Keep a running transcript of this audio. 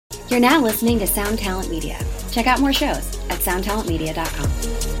You're now listening to Sound Talent Media. Check out more shows at soundtalentmedia.com.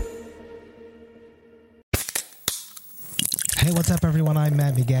 Hey, what's up, everyone? I'm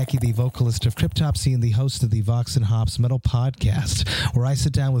Matt McGachy, the vocalist of Cryptopsy and the host of the Vox and Hops Metal Podcast, where I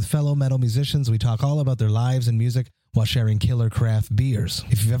sit down with fellow metal musicians. We talk all about their lives and music while sharing killer craft beers.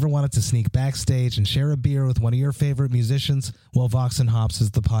 If you've ever wanted to sneak backstage and share a beer with one of your favorite musicians, well, Vox and Hops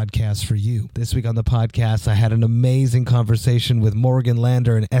is the podcast for you. This week on the podcast, I had an amazing conversation with Morgan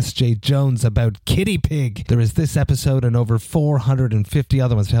Lander and S.J. Jones about Kitty Pig. There is this episode and over 450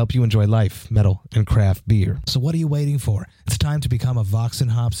 other ones to help you enjoy life, metal, and craft beer. So what are you waiting for? It's time to become a Vox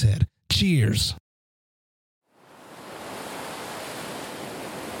and Hops head. Cheers!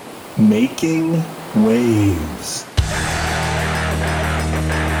 Making waves.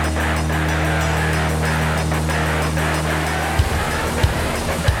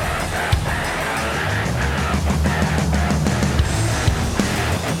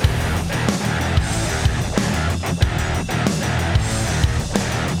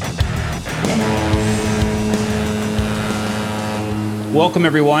 Welcome,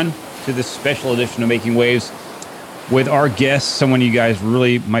 everyone, to this special edition of Making Waves with our guest, someone you guys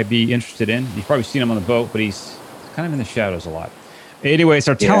really might be interested in. You've probably seen him on the boat, but he's kind of in the shadows a lot. Anyway, it's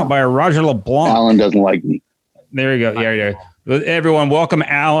our talent buyer, Roger LeBlanc. Alan doesn't like me. There you go. Yeah. Everyone, welcome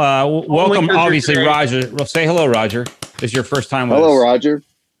Al. Welcome, obviously, Roger. Well, say hello, Roger. This is your first time with us. Hello, Roger.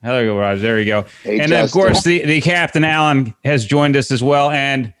 Hello, Roger. There you go. Hey, and Justin. of course, the captain, Alan, has joined us as well.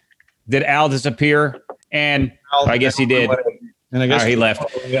 And did Al disappear? And I guess he did. And I guess he left.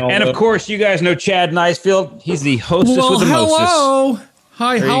 And of course, you guys know Chad Nicefield. He's the hostess with the mostest. Hello.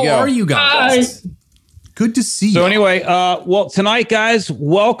 Hi, There how you go. are you guys? Good to see you. So anyway, well, tonight, guys,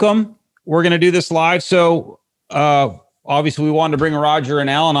 welcome. We're going to do this live. So obviously, we wanted to bring Roger and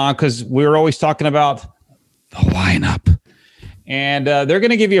Alan on because we were always talking about the lineup. And they're going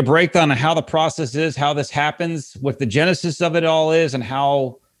to give you a breakdown of how the process is, how this happens, what the genesis of it all is, and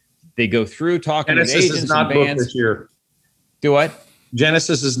how they go through talking with Genesis agents is not and booked bands. this year. Do what?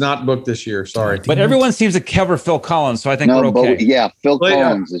 Genesis is not booked this year. Sorry. But everyone seems to cover Phil Collins, so I think we're okay. But yeah, Phil Well, yeah.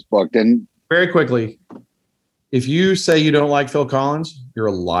 Collins is booked. And Very quickly, if you say you don't like Phil Collins, you're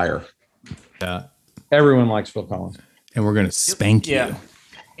a liar. Yeah. Everyone likes Phil Collins. And we're going to spank you. Yeah.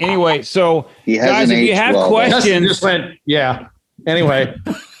 Anyway, so he guys, hasn't if you aged have well. questions, Just went, yeah. Anyway,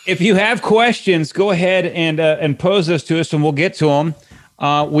 if you have questions, go ahead and pose those to us, and we'll get to them.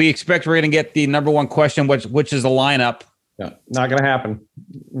 We expect we're going to get the number one question, which is the lineup. yeah, not going to happen.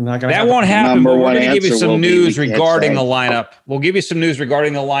 Not going to That happen. won't happen, Number but we're one going to give you answer will some be news we can't regarding say. the lineup. We'll give you some news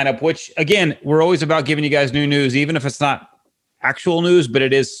regarding the lineup, which, again, we're always about giving you guys new news, even if it's not actual news, but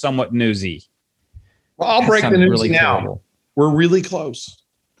it is somewhat newsy. Well, I'll That break the sounded news really now. terrible. We're really close.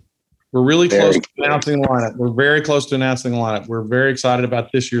 We're really Very close to close. announcing the lineup. We're very close to announcing the lineup. We're very excited about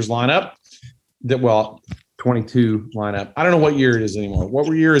this year's lineup. 22 lineup. I don't know what year it is anymore. What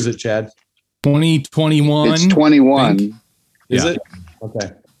year is it, Chad? 2021. it's 21. Is Yeah. it?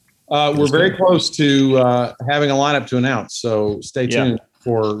 Okay. We're very close to having a lineup to announce, so stay Yeah. tuned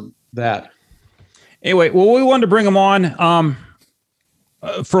for that. Anyway, well, we wanted to bring him on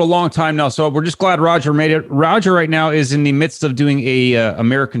for a long time now, so we're just glad Roger made it. Roger right now is in the midst of doing a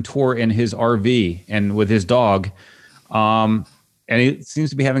American tour in his RV and with his dog, and he seems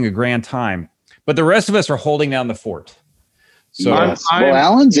to be having a grand time. But the rest of us are holding down the fort. So Yes. Well,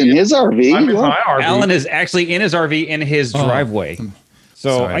 Alan's in his RV. I'm in Look. my RV. Alan is actually in his RV in his driveway.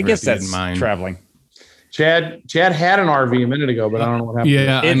 So Sorry, I guess Rick, you that's didn't mind. traveling. Chad had an RV a minute ago, but I don't know what happened.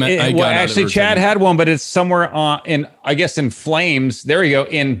 Yeah. I got Well, out of actually, it for a Chad second. had one, but it's somewhere in flames. There you go,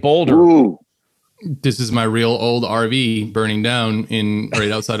 in Boulder. Ooh. This is my real old RV burning down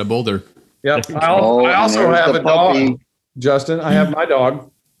right outside of Boulder. Yep. I Oh, also and there's have the a dog, puppy. Justin. I have my dog.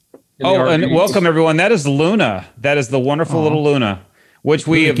 in the Oh, RV. and welcome everyone. That is Luna. That is the wonderful little Luna, which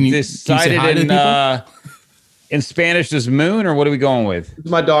we Luna, have can you say decided hi to in Spanish is moon, or what are we going with? It's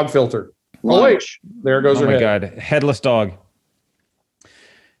my dog filter. Oh, wait. Lunch. There goes Oh her my head. God, headless dog.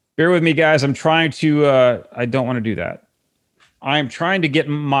 Bear with me, guys. I'm trying to. I don't want to do that. I'm trying to get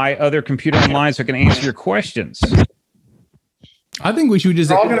my other computer online so I can answer your questions. I think we should just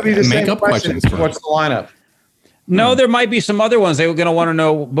They're all going to be the make same up question. questions. For What's the lineup? No, there might be some other ones they were going to want to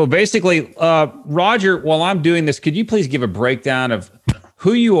know. But basically, Roger, while I'm doing this, could you please give a breakdown of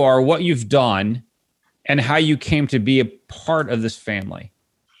who you are, what you've done, and how you came to be a part of this family?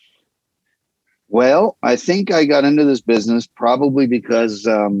 Well, I think I got into this business probably because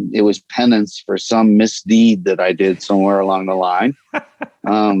it was penance for some misdeed that I did somewhere along the line.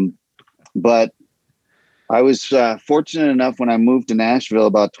 But I was fortunate enough when I moved to Nashville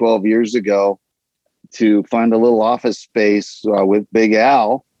about 12 years ago to find a little office space with Big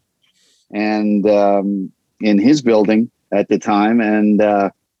Al. and in his building at the time. And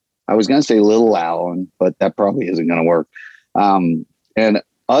I was going to say Little Alan, but that probably isn't going to work. And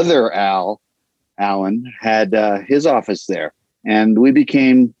other Alan had his office there, and we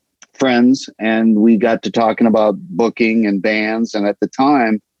became friends, and we got to talking about booking and bands. And at the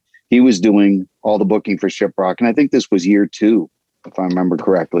time, he was doing all the booking for Shiprock, and I think this was year 2, if I remember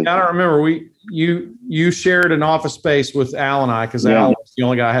correctly. I don't remember. You shared an office space with Al and I, because Al was the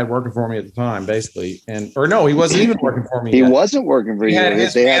only guy I had working for me at the time, basically. Or no, he wasn't even working for me. He wasn't working for you.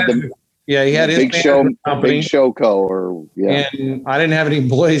 They had the he had his Big Show Co. And I didn't have any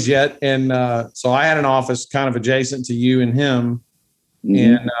employees yet, and so I had an office kind of adjacent to you and him.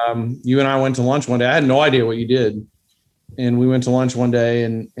 Mm-hmm. And you and I went to lunch one day. I had no idea what you did. And we went to lunch one day,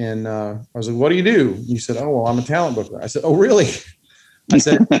 and I was like, "What do you do?" You said, "Oh, well, I'm a talent booker." I said, "Oh, really?" I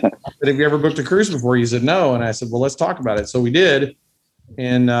said, "Have you ever booked a cruise before?" You said, "No." And I said, "Well, let's talk about it." So we did.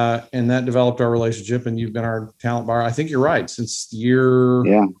 And that developed our relationship, and you've been our talent buyer. I think you're right. Since year.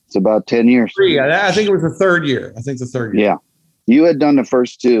 Yeah. It's about 10 years. 3. I think it was the third year. Yeah. You had done the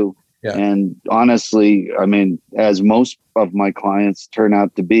first 2. Yeah. And honestly, I mean, as most of my clients turn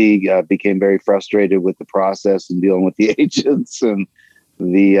out to be, became very frustrated with the process and dealing with the agents and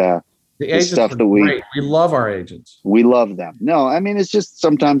the agents stuff that we love our agents. We love them. No, I mean, it's just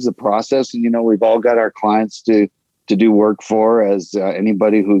sometimes the process, and, we've all got our clients to do work for, as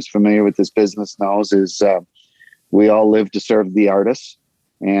anybody who's familiar with this business knows, is we all live to serve the artists.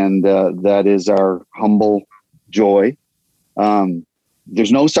 And that is our humble joy.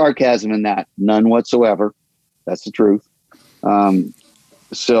 There's no sarcasm in that, none whatsoever. That's the truth.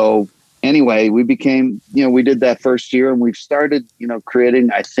 So anyway, we became, we did that first year, and we've started, creating,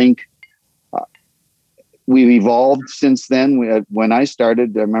 I think, we've evolved since then. When I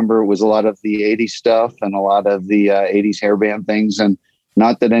started, I remember it was a lot of the 80s stuff and a lot of the 80s hairband things. And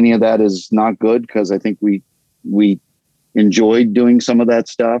not that any of that is not good, because I think we enjoyed doing some of that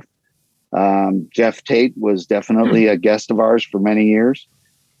stuff. Jeff Tate was definitely a guest of ours for many years,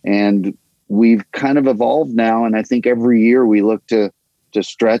 and we've kind of evolved now. And I think every year we look to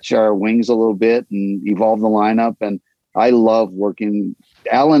stretch our wings a little bit and evolve the lineup. And I love working.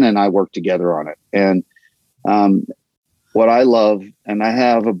 Alan and I work together on it. And what I love, and I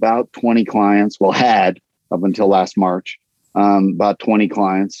have about 20 clients, had up until last March, about 20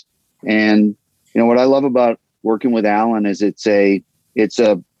 clients. And, what I love about working with Alan is it's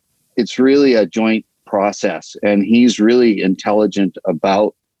really a joint process, and he's really intelligent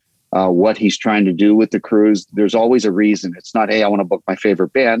about what he's trying to do with the cruise. There's always a reason. It's not, hey, I want to book my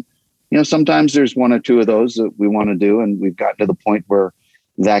favorite band. Sometimes there's 1 or 2 of those that we want to do, and we've gotten to the point where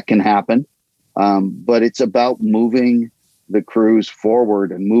that can happen. But it's about moving the cruise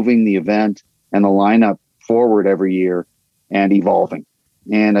forward and moving the event and the lineup forward every year and evolving.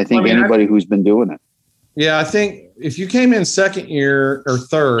 And I think anybody who's been doing it. Yeah, I think if you came in second year or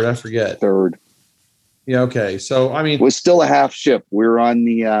third, I forget. Third. Yeah, okay. So, I mean. It was still a half ship. We were on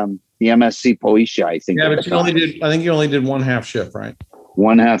the MSC Poesia, I think. Yeah, but you only did 1 half ship, right?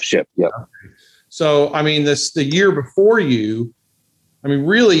 1 half ship, yep. Okay. So, I mean, the year before you, I mean,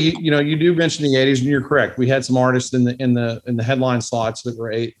 really, you do mention the 80s, and you're correct. We had some artists in the headline slots that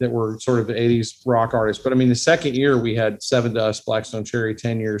were sort of the 80s rock artists. But I mean, the second year we had Seven Dust, Blackstone Cherry,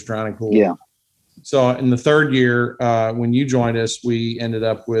 10 Years, Drowning Pool. Yeah. So in the third year, when you joined us, we ended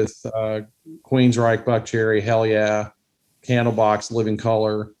up with Queensryche, Buck Cherry, Hell Yeah, Candlebox, Living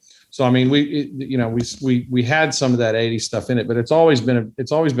Color. So I mean, we had some of that 80s stuff in it, but it's always been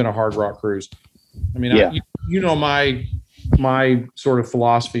a hard rock cruise. I mean, yeah. My sort of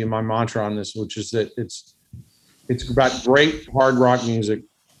philosophy and my mantra on this, which is that it's about great hard rock music,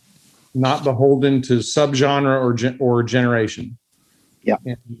 not beholden to subgenre or generation. Yeah.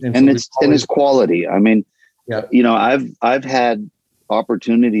 And it's quality. I mean, yeah. I've had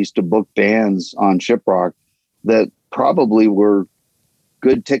opportunities to book bands on Shiprock that probably were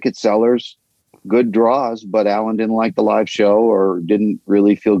good ticket sellers, good draws, but Alan didn't like the live show or didn't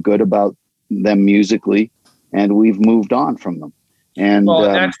really feel good about them musically. And we've moved on from them. And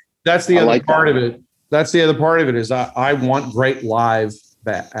that's the other part of it. That's the other part of it is I want great live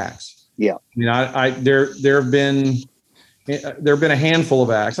acts. Yeah. I mean, there have been a handful of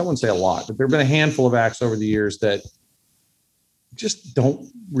acts. I wouldn't say a lot, but there have been a handful of acts over the years that just don't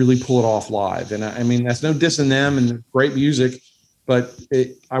really pull it off live. And I mean, that's no dissing them and great music, but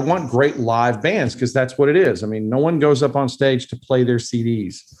I want great live bands because that's what it is. I mean, no one goes up on stage to play their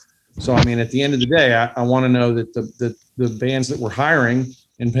CDs. So, I mean, at the end of the day, I want to know that the bands that we're hiring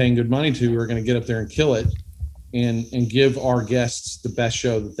and paying good money to are going to get up there and kill it and give our guests the best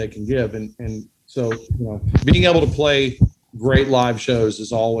show that they can give. And so, being able to play great live shows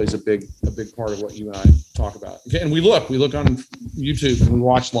is always a big part of what you and I talk about. And we look on YouTube and we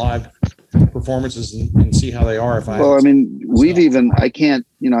watch live performances and see how they are. I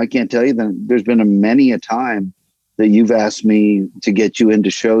can't tell you that there's been many a time that you've asked me to get you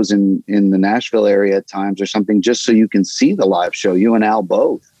into shows in the Nashville area at times or something, just so you can see the live show, you and Al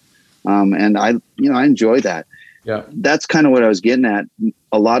both. And I enjoy that. Yeah. That's kind of what I was getting at.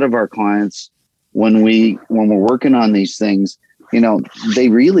 A lot of our clients, when we're working on these things, they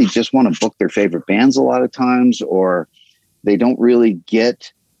really just want to book their favorite bands a lot of times, or they don't really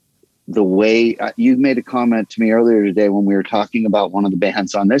get the way you made a comment to me earlier today when we were talking about one of the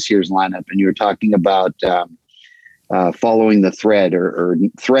bands on this year's lineup, and you were talking about following the thread or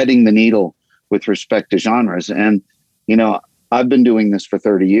threading the needle with respect to genres. And, I've been doing this for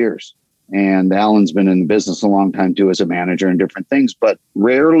 30 years, and Alan's been in the business a long time too, as a manager and different things, but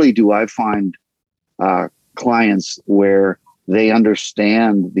rarely do I find clients where they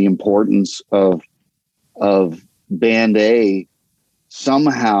understand the importance of band A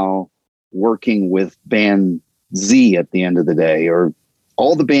somehow working with band Z at the end of the day, or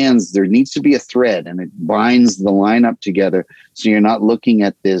all the bands. There needs to be a thread, and it binds the lineup together. So you're not looking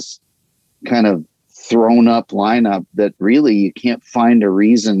at this kind of thrown up lineup that really you can't find a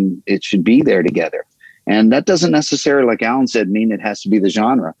reason it should be there together. And that doesn't necessarily, like Alan said, mean it has to be the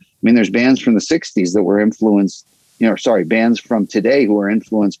genre. I mean, there's bands from the 60s that were influenced, bands from today who are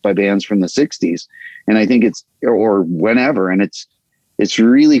influenced by bands from the 60s. And I think or whenever. And it's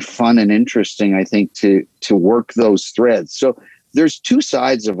really fun and interesting, I think, to work those threads. So there's two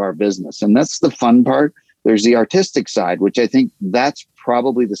sides of our business, and that's the fun part. There's the artistic side, which I think that's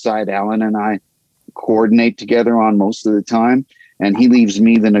probably the side Alan and I coordinate together on most of the time. And he leaves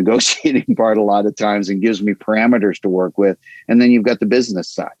me the negotiating part a lot of times and gives me parameters to work with. And then you've got the business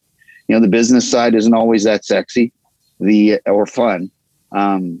side. The business side isn't always that sexy, or fun.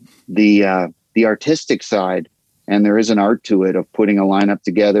 The artistic side, and there is an art to it of putting a lineup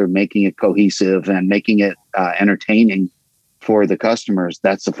together, making it cohesive and making it entertaining for the customers.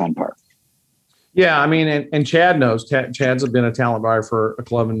 That's the fun part. Yeah, I mean, and Chad knows. Chad's been a talent buyer for a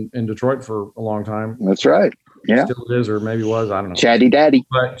club in Detroit for a long time. That's right. Yeah, still is, or maybe was. I don't know. Chatty Daddy.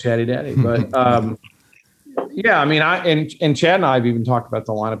 But yeah, I mean, and Chad and I have even talked about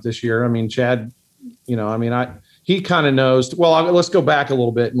the lineup this year. I mean, Chad, he kind of knows. Well, let's go back a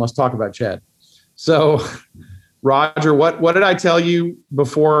little bit and let's talk about Chad. So, Roger, what did I tell you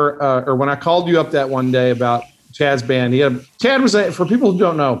before, or when I called you up that one day about Chad's band? Chad was for people who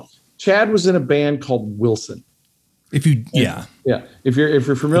don't know, Chad was in a band called Wilson. If you're familiar, if you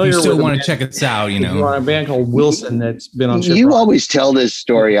still with want to check us out, you're on a band called Wilson that's been on. You always tell this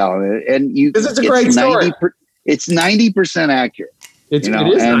story, Alan, and because it's a great story. It's 90% accurate. It is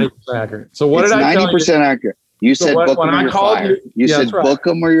 90% accurate. So what did I tell you? 90% accurate. You said book them or you're fired. You said book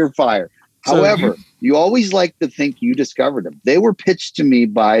them or you're fired. However, you always like to think you discovered them. They were pitched to me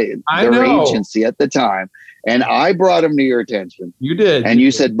by their agency at the time, and I brought them to your attention. You did. And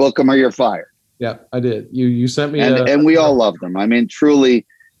you said book them or you're fired. Yeah, I did. You sent me, and we all love them. I mean, truly,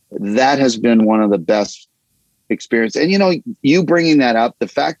 that has been one of the best experiences. And you bringing that up, the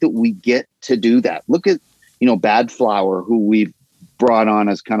fact that we get to do that. Look at Bad Flower, who we've brought on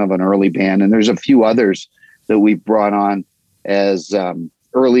as kind of an early band, and there's a few others that we've brought on as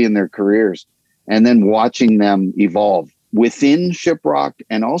early in their careers, and then watching them evolve within Shiprock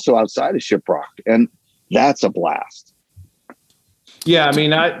and also outside of Shiprock, and that's a blast. Yeah, I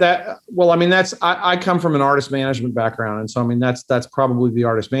mean, I come from an artist management background, and so I mean that's probably the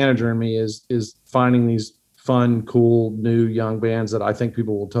artist manager in me is finding these fun, cool, new young bands that I think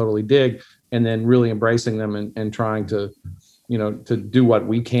people will totally dig, and then really embracing them and trying to, to do what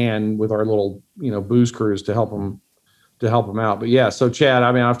we can with our little booze crews to help them out. But yeah, so Chad,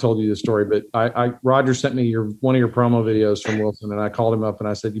 I mean, I've told you the story, but Roger sent me one of your promo videos from Wilson, and I called him up and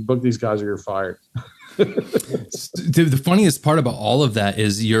I said, "You book these guys or you're fired." The funniest part about all of that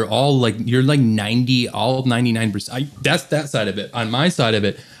is you're like 99%. That's that side of it. On my side of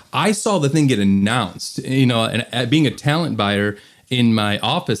it, I saw the thing get announced, and being a talent buyer in my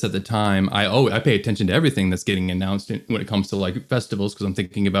office at the time, I pay attention to everything that's getting announced when it comes to like festivals, because I'm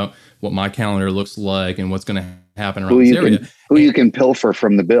thinking about what my calendar looks like and what's going to happen around this area. Who you can pilfer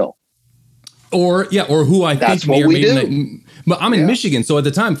from the bill. Or who I think may or may not. But I'm in Michigan, so at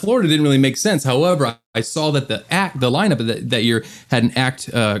the time, Florida didn't really make sense. However, I saw that the lineup that year had an act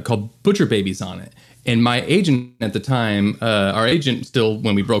called Butcher Babies on it, and my agent at the time, our agent still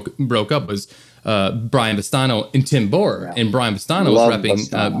when we broke up, was Brian Vestano and Tim Boer, and Brian Vestano was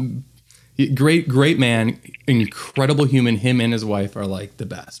repping. Great man, incredible human. Him and his wife are like the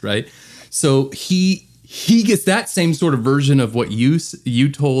best, right? So he he gets that same sort of version of what you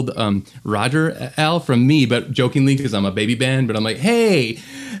told Roger, Al, from me, but jokingly, because I'm a baby band. But I'm like, hey,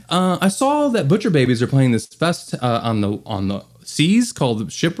 I saw that Butcher Babies are playing this fest on the seas called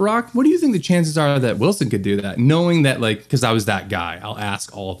Shiprock. What do you think the chances are that Wilson could do that? Knowing that, like, because I was that guy, I'll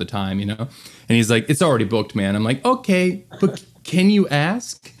ask all the time, you know. And he's like, it's already booked, man. I'm like, okay, but can you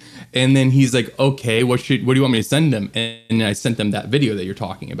ask? And then he's like, okay, what do you want me to send them? And I sent them that video that you're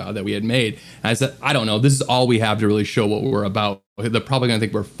talking about that we had made. And I said, I don't know. This is all we have to really show what we're about. They're probably going to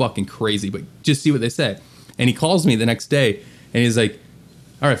think we're fucking crazy, but just see what they say. And he calls me the next day and he's like,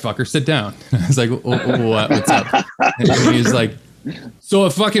 all right, fucker, sit down. I was like, what's up? And he's like, so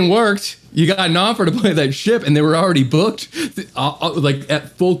it fucking worked. You got an offer to play that ship and they were already booked like at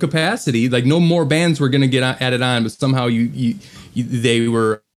full capacity. Like no more bands were going to get added on, but somehow they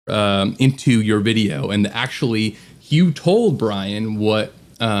were into your video, and actually you told Brian what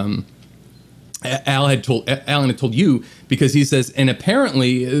Alan had told you, because he says, and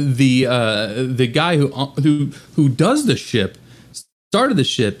apparently the guy who does the ship, started the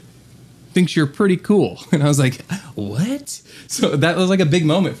ship, thinks you're pretty cool. And I was like, what? So that was like a big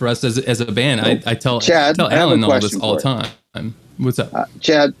moment for us as a band. I tell Alan all this all the time. What's up,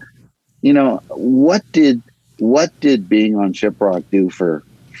 Chad? You know, what did being on Shiprock do for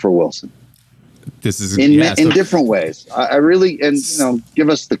Wilson? This is in different ways. I really, and you know, give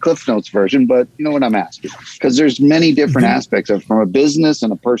us the Cliff Notes version, but you know what I'm asking, because there's many different aspects of it from a business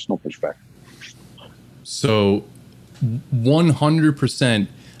and a personal perspective. So 100%,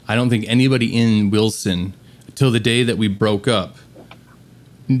 I don't think anybody in Wilson till the day that we broke up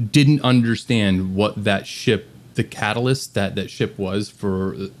didn't understand what that ship, the catalyst that ship was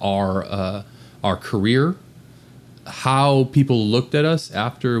for our career. How people looked at us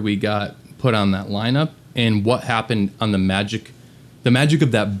after we got put on that lineup, and what happened on the magic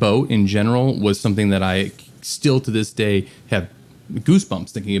of that boat in general was something that I still to this day have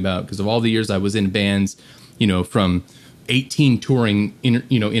goosebumps thinking about, because of all the years I was in bands, you know, from 18 touring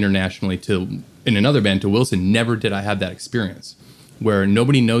internationally to in another band to Wilson. Never did I have that experience where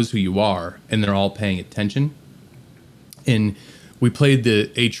nobody knows who you are and they're all paying attention. And we played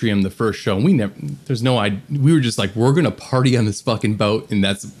the Atrium the first show, and we were just like, we're going to party on this fucking boat. And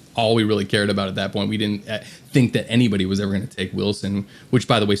that's all we really cared about at that point. We didn't think that anybody was ever going to take Wilson, which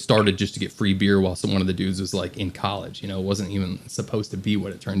by the way, started just to get free beer while one of the dudes was like in college, you know, it wasn't even supposed to be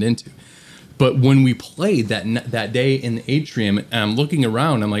what it turned into. But when we played that day in the Atrium, and I'm looking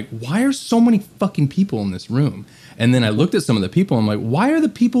around, I'm like, why are so many fucking people in this room? And then I looked at some of the people, I'm like, why are the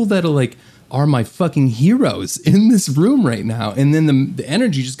people that are my fucking heroes in this room right now? And then the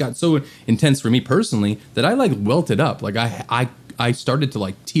energy just got so intense for me personally that I like welted up. Like I started to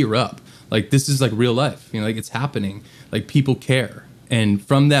like tear up. Like this is like real life, you know, like it's happening. Like people care. And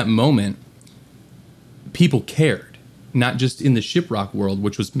from that moment, people cared, not just in the Shiprock world,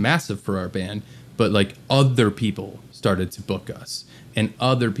 which was massive for our band, but like other people started to book us, and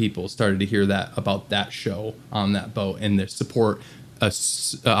other people started to hear that about that show on that boat, and the support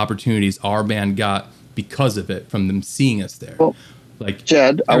opportunities our band got because of it, from them seeing us there. Well, like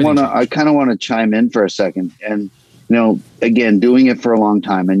Chad, I kind of want to chime in for a second. And you know, again, doing it for a long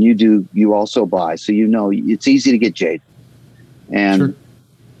time, and you also buy, so you know it's easy to get jaded. And sure.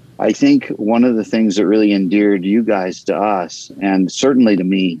 I think one of the things that really endeared you guys to us, and certainly to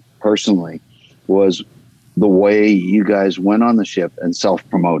me personally, was the way you guys went on the ship and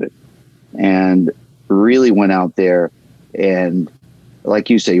self-promoted, and really went out there and, like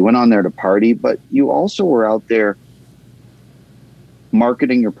you say, you went on there to party, but you also were out there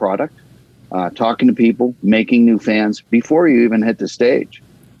marketing your product, talking to people, making new fans before you even hit the stage.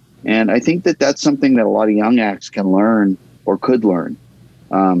 And I think that that's something that a lot of young acts can learn, or could learn,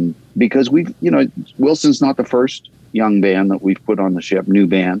 because Wilson's not the first young band that we've put on the ship, new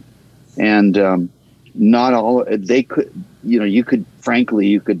band, and not all they could. You could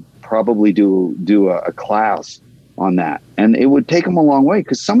probably do a class on that, and it would take them a long way,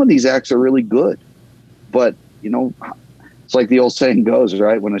 because some of these acts are really good, but it's like the old saying goes,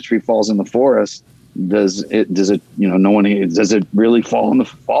 right? When a tree falls in the forest, does it really fall in the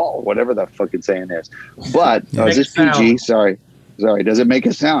fall? Whatever that fucking saying is. But is this PG? Sorry. Does it make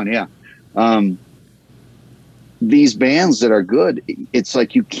a sound? Yeah. These bands that are good, it's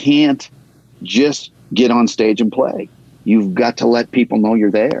like you can't just get on stage and play. You've got to let people know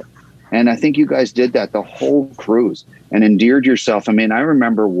you're there. And I think you guys did that the whole cruise and endeared yourself. I mean, I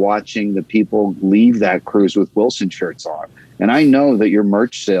remember watching the people leave that cruise with Wilson shirts on. And I know that your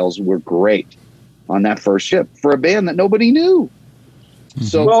merch sales were great on that first ship for a band that nobody knew. Mm-hmm.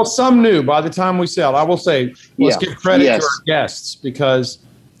 So, well, some knew by the time we sailed. I will say, let's give credit to our guests, because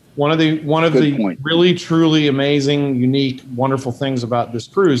One of the point. really, truly amazing, unique, wonderful things about this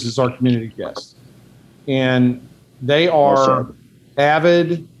cruise is our community guests. And they are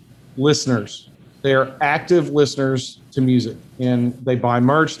avid listeners. They are active listeners to music, and they buy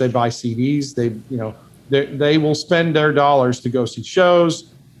merch, they buy CDs, they will spend their dollars to go see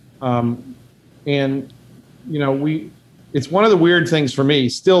shows. It's one of the weird things for me.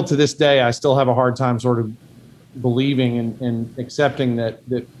 Still to this day, I still have a hard time sort of believing and accepting that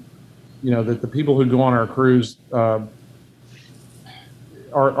the people who go on our cruise are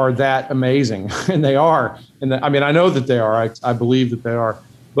that amazing, and they are. And I know that they are. I believe that they are.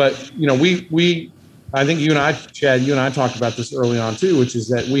 But I think you and I, Chad, talked about this early on too, which is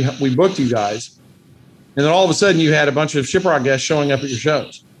that we booked you guys, and then all of a sudden you had a bunch of Shiprock guests showing up at your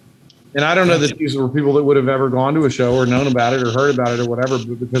shows. And I don't know that these were people that would have ever gone to a show or known about it or heard about it or whatever,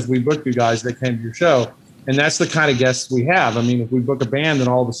 but because we booked you guys that came to your show. And that's the kind of guests we have. I mean, if we book a band and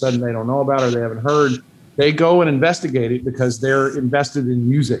all of a sudden they don't know about it or they haven't heard, they go and investigate it because they're invested in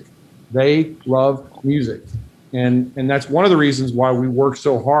music. They love music. And that's one of the reasons why we work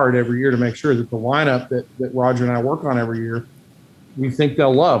so hard every year to make sure that the lineup that Roger and I work on every year, we think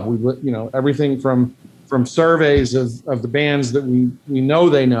they'll love. Everything from surveys of the bands that we know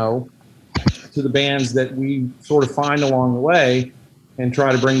they know, to the bands that we sort of find along the way and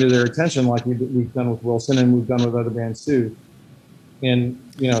try to bring to their attention, like we've done with Wilson and we've done with other bands too. And,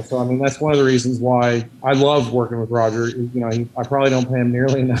 so that's one of the reasons why I love working with Roger. I probably don't pay him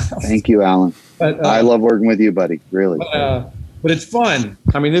nearly enough. Thank you, Alan. But, I love working with you, buddy. Really. But it's fun.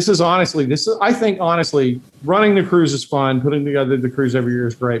 I mean, I think honestly, running the cruise is fun. Putting together the cruise every year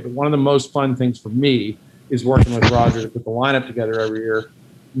is great. But one of the most fun things for me is working with Roger to put the lineup together every year,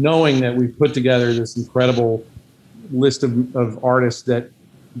 knowing that we've put together this incredible list of artists that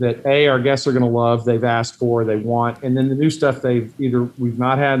our guests are going to love, they've asked for, they want, and then the new stuff we've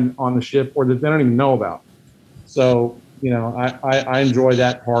not had on the ship or that they don't even know about. So, I enjoy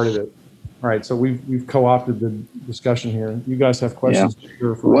that part of it. All right, so we've co-opted the discussion here. You guys have questions? Yeah.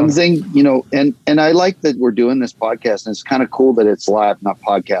 One thing, and I like that we're doing this podcast, and it's kind of cool that it's live, not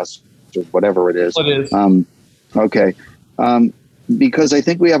podcast or whatever it is. It is. Okay. Because I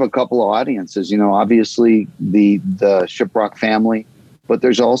think we have a couple of audiences, obviously the Shiprock family, but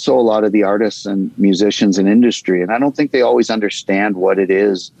there's also a lot of the artists and musicians in industry. And I don't think they always understand what it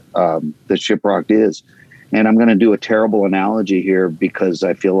is that Shiprock is. And I'm going to do a terrible analogy here because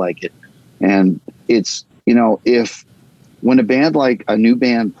I feel like it. And it's, if when a new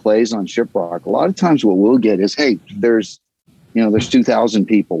band plays on Shiprock, a lot of times what we'll get is, hey, there's 2,000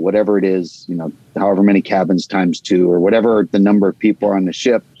 people, whatever it is, however many cabins times 2 or whatever the number of people are on the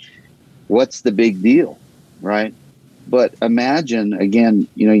ship. What's the big deal? Right. But imagine, again,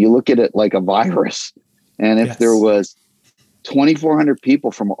 you look at it like a virus. And if there was 2,400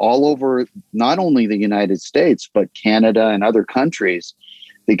 people from all over, not only the United States, but Canada and other countries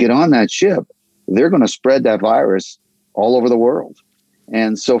that get on that ship, they're going to spread that virus all over the world.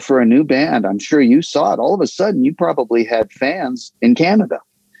 And so for a new band, I'm sure you saw it. All of a sudden, you probably had fans in Canada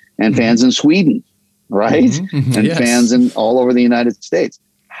and fans in Sweden, right? Mm-hmm. And fans in all over the United States.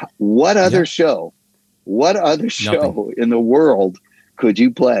 What other show in the world could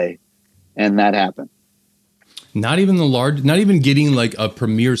you play and that happen? Not even getting like a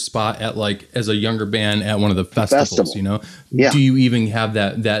premiere spot at as a younger band at one of the festivals, Yeah. Do you even have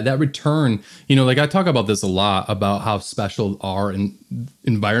that return? I talk about this a lot about how special our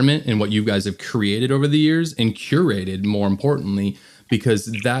environment and what you guys have created over the years and curated, more importantly, because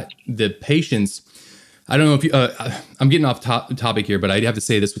the patience. I don't know if you, I'm getting off topic here, but I have to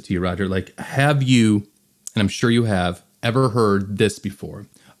say this to you, Roger. Have you, and I'm sure you have, ever heard this before?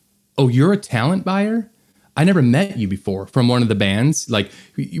 Oh, you're a talent buyer? I never met you before from one of the bands.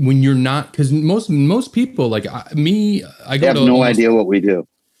 When you're not, because most people I have no idea what we do.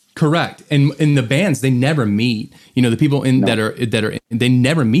 Correct. And in the bands, they never meet, the people that are, they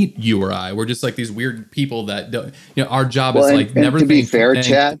never meet you or I. We're just these weird people that don't, our job is never. To be fair,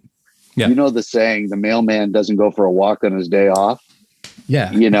 Chad, the saying, the mailman doesn't go for a walk on his day off.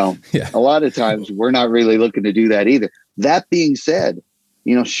 Yeah. A lot of times we're not really looking to do that either. That being said,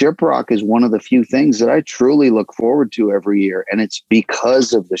 Shiprock is one of the few things that I truly look forward to every year. And it's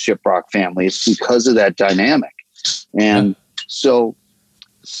because of the Shiprock family. It's because of that dynamic. And so,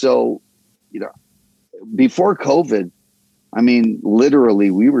 before COVID,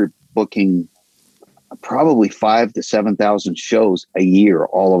 literally we were booking probably 5,000 to 7,000 shows a year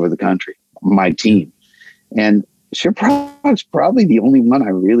all over the country, my team. And Shiprock's probably the only one I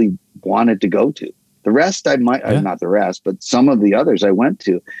really wanted to go to. The rest not the rest, but some of the others I went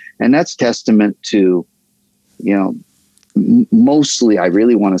to. And that's testament to, mostly, I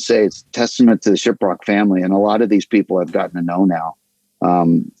really want to say it's testament to the Shiprock family. And a lot of these people I've gotten to know now.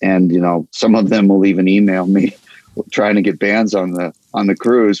 And, you know, some of them will even email me trying to get bands on the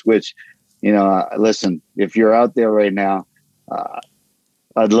cruise, which, you know, listen, if you're out there right now,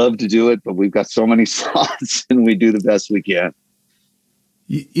 I'd love to do it, but we've got so many slots and we do the best we can.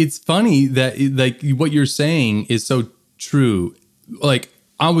 It's funny that like what you're saying is so true. Like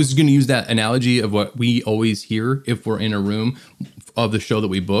I was going to use that analogy of what we always hear if we're in a room of the show that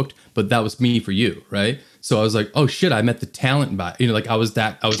we booked, but that was me for you, right? So I was like, oh shit, I met the talent by, you know, like I was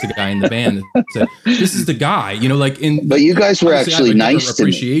the guy in the band that said, this is the guy, you know, like in. But you guys were actually nice to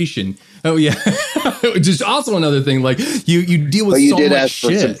me. Oh yeah, just also another thing, like you deal with. But you so did much ask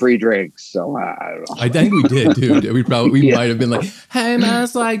shit. For some free drinks, so I don't know. I think we did, dude. We might have been like, hey man, I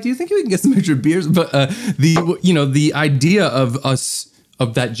was like, do you think we can get some extra beers? But the idea of us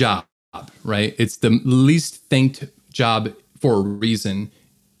of that job, right? It's the least thanked job for a reason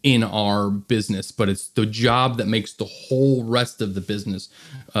in our business, but it's the job that makes the whole rest of the business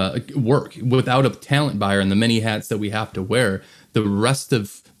work. Without a talent buyer and the many hats that we have to wear, the rest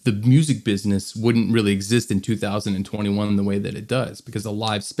of the music business wouldn't really exist in 2021 the way that it does, because a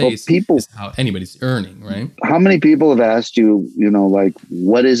live space is how anybody's earning, right? How many people have asked you, you know, like,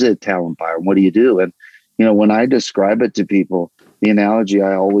 what is a talent buyer? What do you do? And, you know, when I describe it to people, the analogy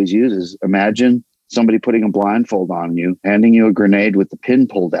I always use is imagine somebody putting a blindfold on you, handing you a grenade with the pin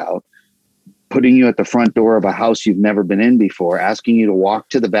pulled out, putting you at the front door of a house you've never been in before, asking you to walk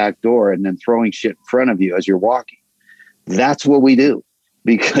to the back door and then throwing shit in front of you as you're walking. That's what we do,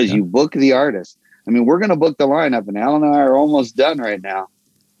 because you book the artist. I mean, we're going to book the lineup, and Alan and I are almost done right now.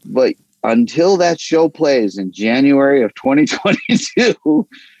 But until that show plays in January of 2022,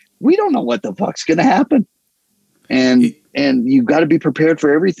 we don't know what the fuck's going to happen. And you've got to be prepared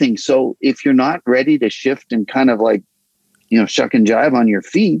for everything. So if you're not ready to shift and kind of like, you know, shuck and jive on your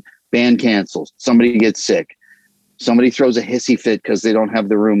feet, band cancels, somebody gets sick, somebody throws a hissy fit because they don't have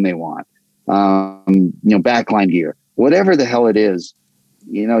the room they want, you know, backline gear, whatever the hell it is,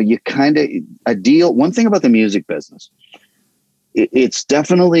 you know, you kind of a deal. One thing about the music business, it's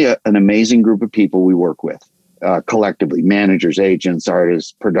definitely an amazing group of people we work with collectively, managers, agents,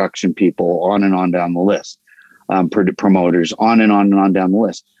 artists, production people, on and on down the list. Promoters, on and on and on down the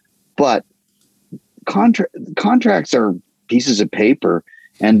list. But contracts are pieces of paper,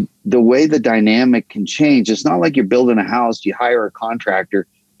 and the way the dynamic can change, it's not like you're building a house, you hire a contractor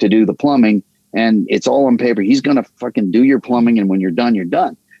to do the plumbing, and it's all on paper. He's going to fucking do your plumbing, and when you're done, you're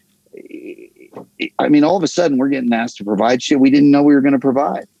done. I mean, all of a sudden, we're getting asked to provide shit we didn't know we were going to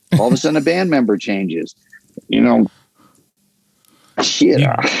provide. All of a sudden, a band member changes. You know, shit.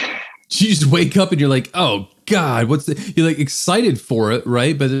 You just wake up and you're like, oh God, you're like excited for it,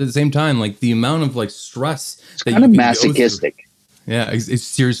 right? But at the same time, like the amount of like stress it's that kind of masochistic. Yeah, it's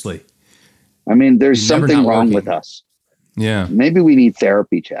seriously. I mean, there's something wrong with us. Yeah, maybe we need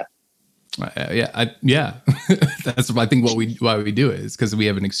therapy, Chad. Yeah. That's I think why we do it is because we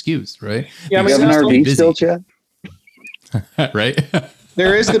have an excuse, right? Yeah, I mean, you have an RV still, Chad. Right.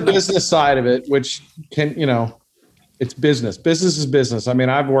 There is the business side of it, which can, you know, it's business. Business is business. I mean,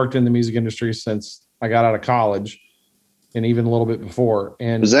 I've worked in the music industry since I got out of college, and even a little bit before.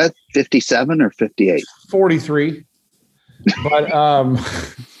 And was that 57 or 58? 43. But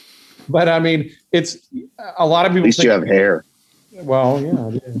I mean, it's a lot of people. At least you have hair. Well,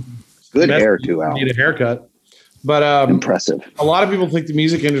 yeah, good hair too. Al. Need a haircut, but impressive. A lot of people think the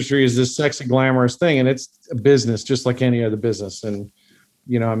music industry is this sexy, glamorous thing, and it's a business just like any other business. And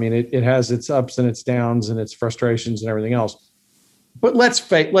you know, I mean, it has its ups and its downs and its frustrations and everything else. But let's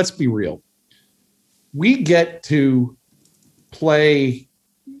be real. We get to play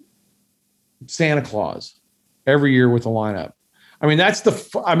Santa Claus every year with a lineup. I mean,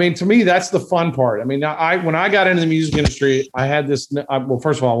 to me, that's the fun part. I mean, when I got into the music industry, I had this. Well,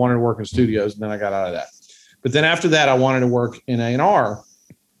 first of all, I wanted to work in studios, and then I got out of that. But then after that, I wanted to work in A&R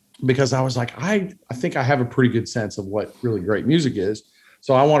because I was like, I think I have a pretty good sense of what really great music is.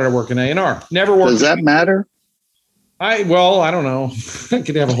 So I wanted to work in A&R. Never worked. Does that matter? I don't know. I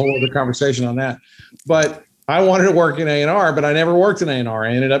could have a whole other conversation on that. But I wanted to work in A&R, but I never worked in A&R.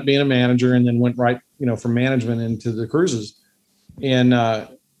 I ended up being a manager and then went right, from management into the cruises. And that's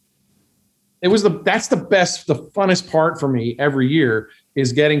the funnest part for me every year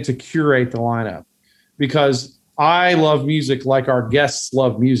is getting to curate the lineup, because I love music like our guests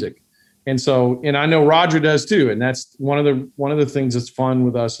love music. And so, and I know Roger does too. And that's one of the things that's fun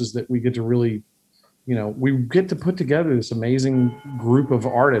with us is that we get to really, we get to put together this amazing group of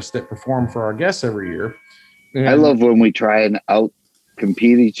artists that perform for our guests every year. And I love when we try and out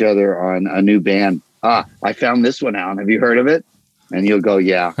compete each other on a new band. I found this one out. Have you heard of it? And you'll go,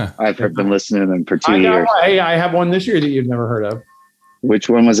 yeah, I've been listening to them for 2 years. I have one this year that you've never heard of. Which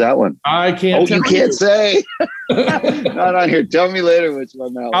one was that one? I can't. Oh, you can't say. Not on here. Tell me later which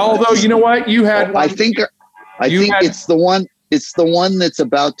one that was. Although, you know what? You had. I think it's the one. It's the one that's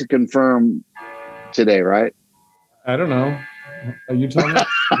about to confirm today, right? I don't know. Are you telling me?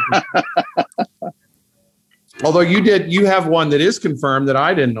 Although you have one that is confirmed that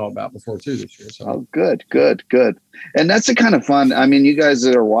I didn't know about before too this year. So. Oh, good. And that's the kind of fun. I mean, you guys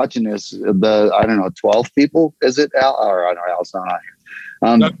that are watching this, 12 people, is it Al? Or I don't know, Al's not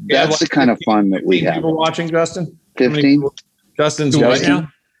on here. That's the kind of fun that we have. People watching, Justin? 15. Justin's right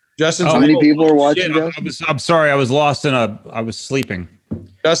now. Justin's how many people are watching? I'm sorry, I was lost I was sleeping.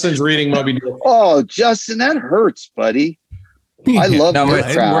 Justin's reading Moby Dick. Oh, Justin, that hurts, buddy. I love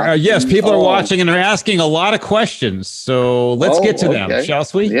yes, people are watching and they're asking a lot of questions. So let's get to them, shall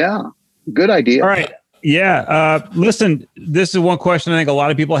we? Yeah, good idea. All right. Yeah. Listen, this is one question I think a lot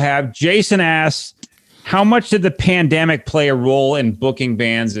of people have. Jason asks, how much did the pandemic play a role in booking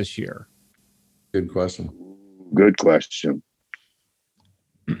bands this year? Good question.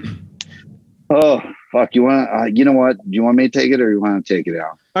 Oh, fuck. You want, you know what? Do you want me to take it or you want to take it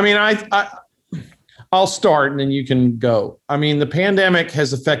out? I mean, I'll start and then you can go. I mean, the pandemic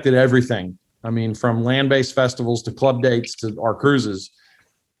has affected everything. I mean, from land-based festivals to club dates to our cruises.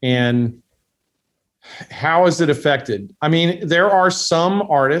 And how has it affected? I mean, there are some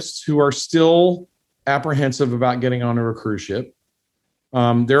artists who are still apprehensive about getting onto a cruise ship.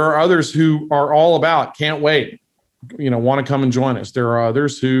 There are others who are all about, can't wait, want to come and join us. There are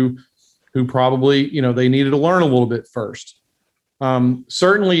others who probably, they needed to learn a little bit first.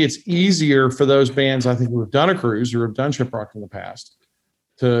 Certainly it's easier for those bands, I think, who have done a cruise or have done Shiprocked in the past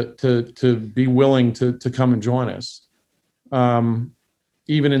to be willing to come and join us,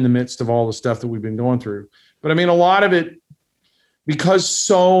 even in the midst of all the stuff that we've been going through. But I mean, a lot of it, because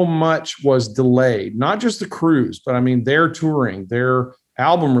so much was delayed, not just the cruise, but I mean, their touring, their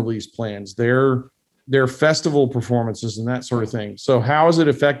album release plans, their festival performances and that sort of thing. So how has it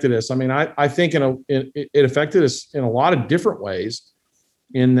affected us? I mean, I think it affected us in a lot of different ways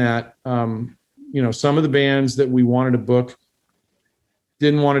in that, some of the bands that we wanted to book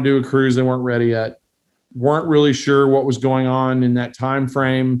didn't want to do a cruise. They weren't ready yet, weren't really sure what was going on in that time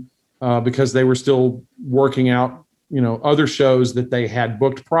frame because they were still working out, other shows that they had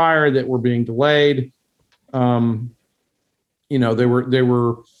booked prior that were being delayed. They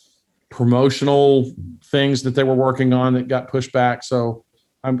were promotional things that they were working on that got pushed back. So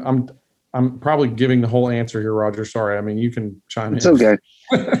I'm probably giving the whole answer here, Roger. Sorry. I mean, you can chime in. It's okay.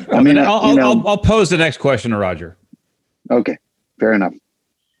 I'll pose the next question to Roger. Okay. Fair enough.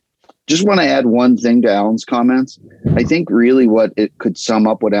 Just want to add one thing to Alan's comments. I think really what it could sum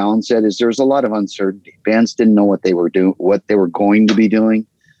up what Alan said is there's a lot of uncertainty. Bands didn't know what they were doing, what they were going to be doing,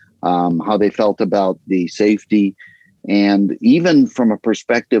 how they felt about the safety, and even from a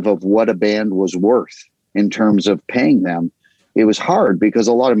perspective of what a band was worth in terms of paying them. It was hard because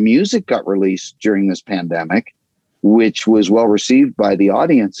a lot of music got released during this pandemic, which was well received by the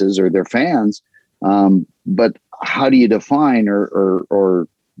audiences or their fans. But how do you define or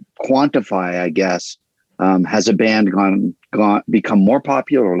quantify, I guess, has a band become more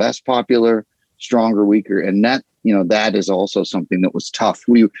popular or less popular, stronger, weaker? And that, that is also something that was tough.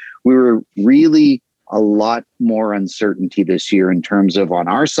 We were really a lot more uncertainty this year in terms of on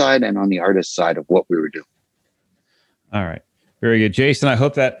our side and on the artist side of what we were doing. All right. Very good. Jason, I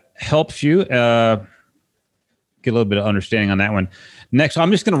hope that helps you get a little bit of understanding on that one. Next, I'm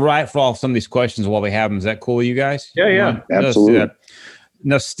just going to rifle off some of these questions while we have them. Is that cool with you guys? Yeah. Absolutely.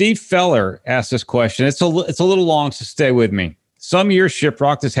 Now, Steve Feller asked this question. It's a little long, so stay with me. Some years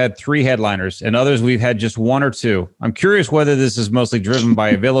Shiprocked has had 3 headliners, and others we've had just 1 or 2. I'm curious whether this is mostly driven by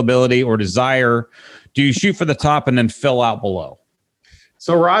availability or desire. Do you shoot for the top and then fill out below?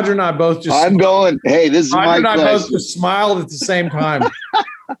 So Roger and I both just... I'm going, hey, this is Roger my and I question. both just smiled at the same time.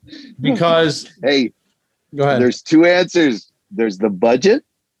 Because... Hey, go ahead. There's 2 answers. There's the budget.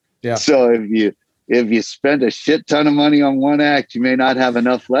 Yeah. So if you spend a shit ton of money on one act, you may not have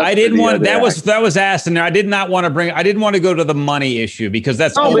enough left. I didn't want that was asked in there. I didn't want to go to the money issue because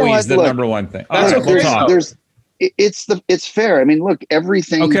that's always the number one thing. That's okay. It's fair. I mean, look,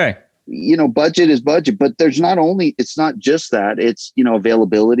 everything. Okay. Budget is budget, but it's not just that. It's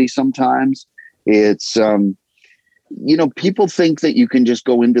availability. Sometimes it's people think that you can just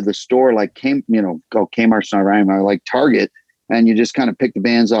go into the store like Kmart's not right, or like Target, and you just kind of pick the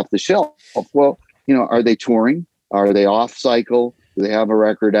bands off the shelf. Well, are they touring? Are they off cycle? Do they have a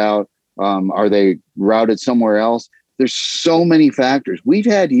record out? Are they routed somewhere else? There's so many factors. We've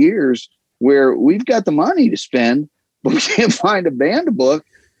had years where we've got the money to spend, but we can't find a band to book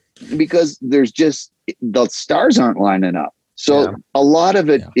because there's just the stars aren't lining up. So a lot of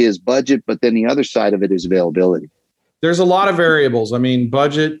it is budget, but then the other side of it is availability. There's a lot of variables. I mean,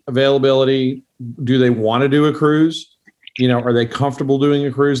 budget, availability. Do they want to do a cruise? You know, are they comfortable doing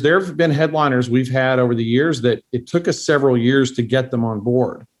a cruise? There have been headliners we've had over the years that it took us several years to get them on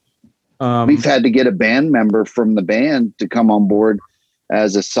board. We've had to get a band member from the band to come on board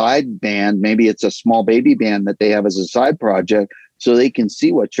as a side band. Maybe it's a small baby band that they have as a side project so they can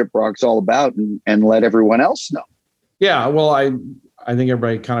see what Shiprock's all about and let everyone else know. Yeah, well, I think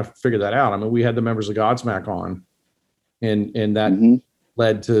everybody kind of figured that out. I mean, we had the members of Godsmack on, and that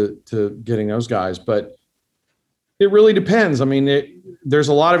led to getting those guys. But it really depends. I mean, there's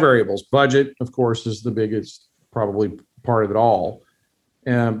a lot of variables. Budget, of course, is the biggest probably part of it all.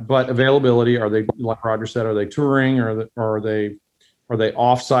 But availability, are they, like Roger said, are they touring, or are they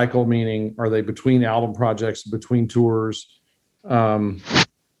off cycle, meaning are they between album projects, between tours?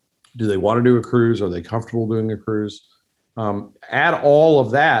 Do they want to do a cruise? Are they comfortable doing a cruise? Add all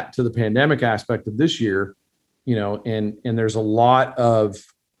of that to the pandemic aspect of this year, you know, and there's a lot of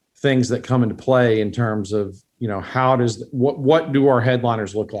things that come into play in terms of, you know, what do our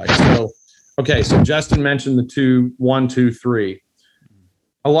headliners look like? So, okay, so Justin mentioned the 1, 2, 3.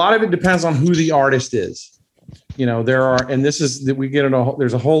 A lot of it depends on who the artist is. You know, we get into,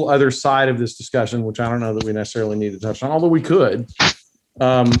 there's a whole other side of this discussion, which I don't know that we necessarily need to touch on, although we could.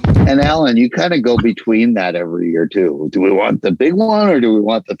 And Alan, you kind of go between that every year too. Do we want the big one or do we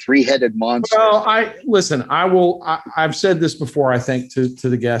want the 3-headed monster? Well, I've said this before, I think, to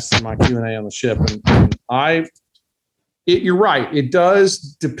the guests in my Q&A on the ship. And you're right. It does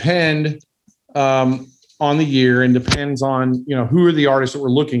depend, on the year, and depends on, you know, who are the artists that we're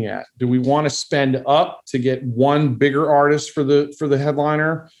looking at. Do we want to spend up to get one bigger artist for the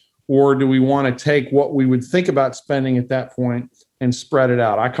headliner, or do we want to take what we would think about spending at that point and spread it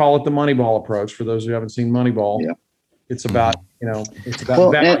out? I call it the Moneyball approach. For those who haven't seen Moneyball, it's about, you know, it's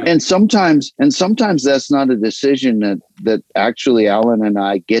about and sometimes that's not a decision that actually Alan and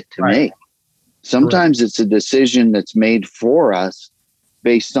I get to make. Sometimes it's a decision that's made for us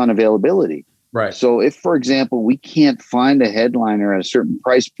based on availability. Right. So if, for example, we can't find a headliner at a certain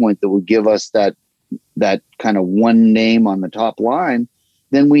price point that would give us that kind of one name on the top line,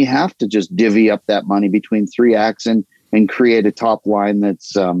 then we have to just divvy up that money between 3 acts and create a top line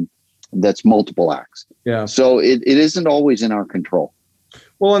that's multiple acts. Yeah. So it isn't always in our control.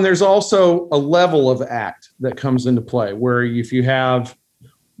 Well, and there's also a level of act that comes into play where if you have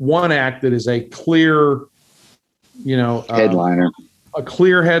one act that is a clear, you know, headliner. A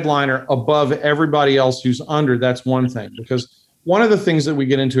clear headliner above everybody else who's under, that's one thing. Because one of the things that we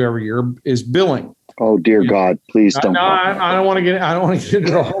get into every year is billing. Oh dear God, please don't. No, I don't want to get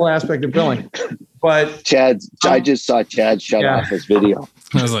into the whole aspect of billing. But I just saw Chad shut off his video.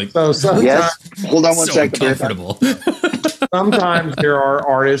 I was like, yes. Hold on one second. Comfortable. Sometimes there are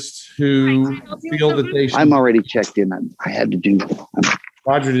artists who feel that they should. I'm already checked in. I had to do.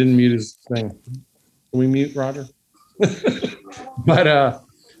 Roger didn't mute his thing. Can we mute Roger? But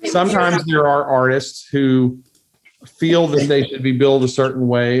sometimes there are artists who feel that they should be billed a certain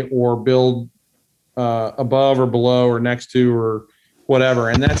way, or billed above or below or next to or whatever.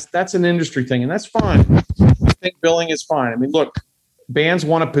 And that's an industry thing, and that's fine. I think billing is fine. I mean, look, bands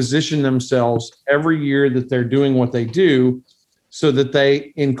want to position themselves every year that they're doing what they do so that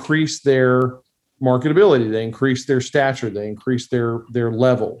they increase their marketability, they increase their stature, they increase their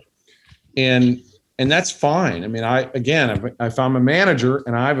level. And that's fine. I mean, if I'm a manager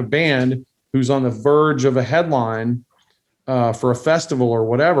and I have a band who's on the verge of a headline for a festival or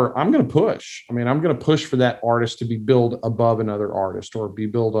whatever, I'm going to push. I mean, I'm going to push for that artist to be billed above another artist, or be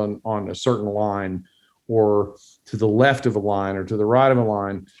billed on a certain line, or to the left of a line, or to the right of a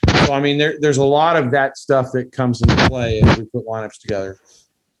line. So, I mean, there's a lot of that stuff that comes into play as we put lineups together.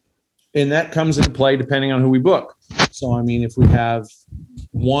 And that comes into play depending on who we book. So, I mean, if we have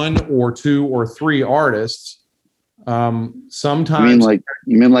 1 or 2 or 3 artists, sometimes.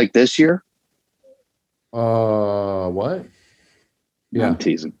 You mean like this year? What? Yeah. I'm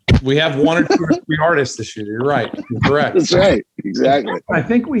teasing. We have 1 or 2 or 3 artists this year. You're right. You're correct. That's right. Exactly. I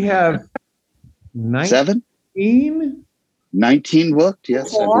think we have 19? 19 booked.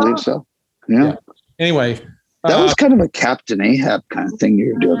 Yes, I believe so. Yeah. Anyway. That was kind of a Captain Ahab kind of thing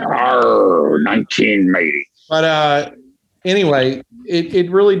you're doing. 19 maybe. But anyway, it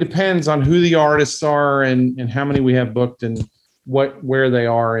really depends on who the artists are and how many we have booked and where they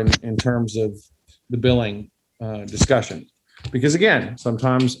are in terms of the billing discussion. Because again,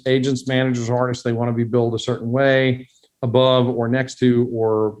 sometimes agents, managers, artists, they want to be billed a certain way, above or next to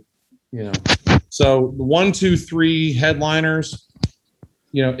or you know. So the 1, 2, 3 headliners,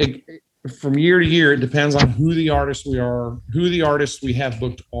 you know, from year to year, it depends on who the artists we have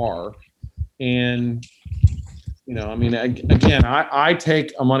booked are. And, you know, I mean, again, I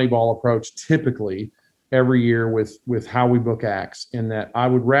take a Moneyball approach typically every year with how we book acts, in that I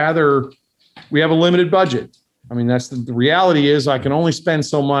would rather, we have a limited budget. I mean, that's the reality is I can only spend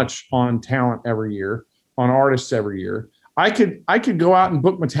so much on talent every year, on artists every year. I could go out and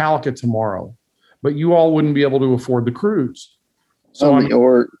book Metallica tomorrow, but you all wouldn't be able to afford the cruise.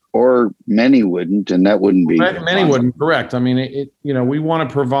 So or many wouldn't, and that wouldn't be many wouldn't. Correct. I mean, you know, we want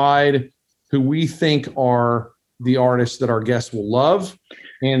to provide who we think are the artists that our guests will love,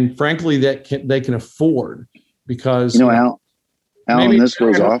 and frankly, that they can afford, because, you know, Alan, this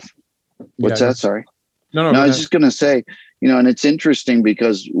goes off. What's that? Sorry. No, I was just going to say, you know, and it's interesting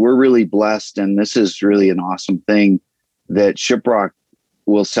because we're really blessed, and this is really an awesome thing that Shiprock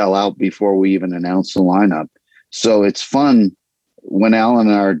will sell out before we even announce the lineup. So it's fun when Alan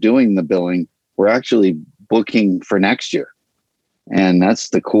and I are doing the billing, we're actually booking for next year. And that's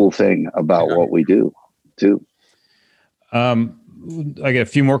the cool thing about what we do too. I got a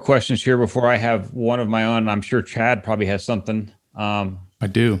few more questions here before I have one of my own. I'm sure Chad probably has something. I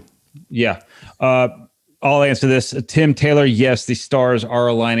do. Yeah. I'll answer this. Tim Taylor, yes, the stars are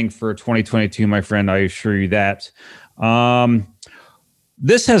aligning for 2022, my friend. I assure you that.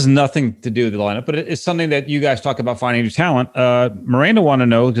 This has nothing to do with the lineup, but it's something that you guys talk about finding new talent. Miranda want to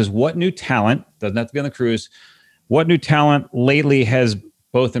know, just what new talent, doesn't have to be on the cruise, what new talent lately has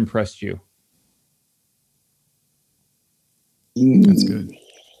both impressed you? That's good.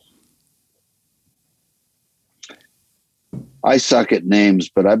 I suck at names,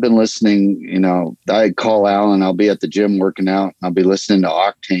 but I've been listening, you know, I call Alan, I'll be at the gym working out, I'll be listening to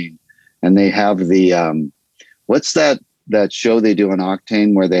Octane, and they have the, what's that show they do on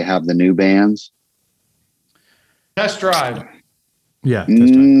Octane where they have the new bands? Test Drive. Yeah.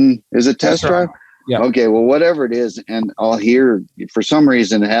 Is it Test Drive? Yeah. Okay. Well, whatever it is. And I'll hear, for some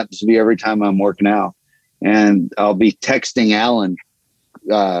reason, it happens to be every time I'm working out, and I'll be texting Alan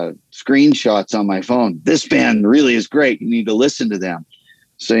screenshots on my phone. This band really is great. You need to listen to them.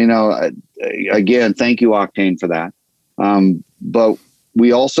 So, you know, again, thank you, Octane, for that. But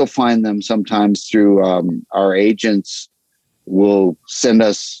we also find them sometimes through our agents will send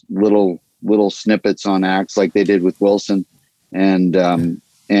us little snippets on acts like they did with Wilson. And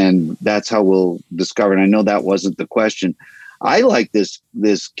that's how we'll discover. And I know that wasn't the question. I like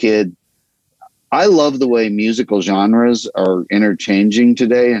this kid. I love the way musical genres are interchanging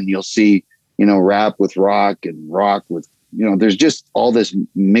today. And you'll see, you know, rap with rock and rock with, you know, there's just all this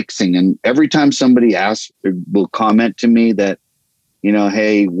mixing. And every time somebody will comment to me that, you know,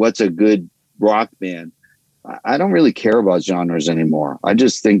 hey, what's a good rock band? I don't really care about genres anymore. I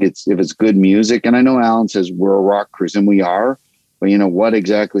just think if it's good music, and I know Alan says we're a rock cruise, and we are, but you know, what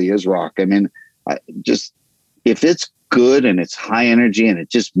exactly is rock? I mean, if it's good and it's high energy and it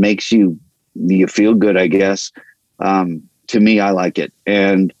just makes you feel good, I guess, to me, I like it.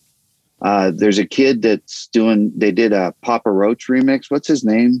 And there's a kid they did a Papa Roach remix. What's his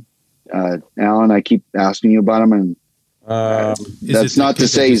name? Alan, I keep asking you about him, and that's not to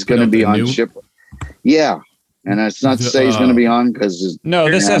say he's going to be on Ship. Yeah. And that's not to say he's going to be on, because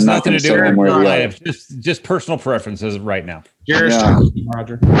this has nothing to do with life. Just personal preferences right now.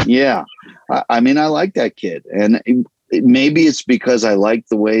 Roger. Yeah. I mean, I like that kid, and maybe it's because I like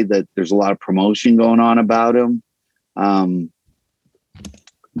the way that there's a lot of promotion going on about him.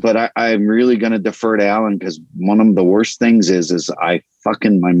 But I'm really going to defer to Alan, because one of the worst things is my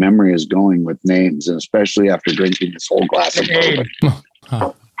memory is going with names, and especially after drinking this whole glass of bourbon.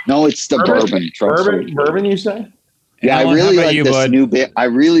 No, it's the bourbon. Bourbon, you say? Yeah, I really like this new band. I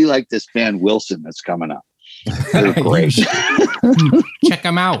really like this band Wilson that's coming up. They're great. Check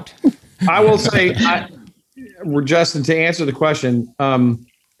them out. I will say, Justin, to answer the question,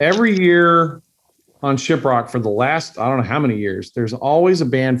 every year on Shiprock for the last, I don't know how many years, there's always a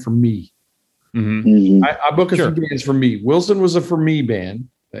band for me. Mm-hmm. I book a few bands for me. Wilson was a for me band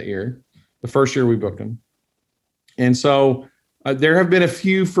that year, the first year we booked them. And so there have been a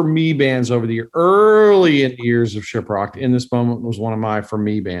few for me bands over the year. Early in the years of Shiprock, In This Moment was one of my for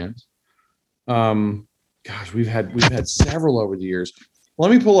me bands. We've had several over the years. Let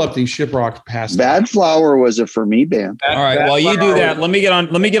me pull up these Shiprock past. Bad Flower was a for me band. All right. While you do that, let me get on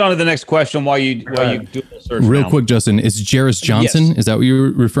to the next question while you do a little search. Real quick, Justin, is Jarris Johnson? Yes. Is that what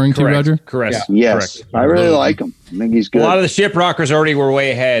you're referring to, Roger? Correct. Yeah. Yes. Correct. I really like him. I think he's good. A lot of the Shiprockers already were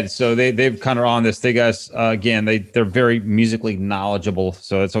way ahead, so they've kind of on this. They guys again, they're very musically knowledgeable,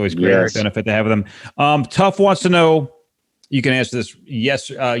 so it's always great benefit to have them. Tough wants to know, You can answer this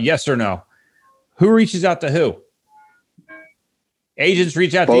yes or no. Who reaches out to who? Agents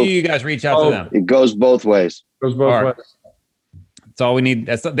reach out to you. You guys reach out to them. It goes both ways. Goes both ways. That's all we need.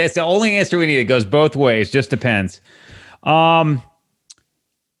 That's the only answer we need. It goes both ways. Just depends.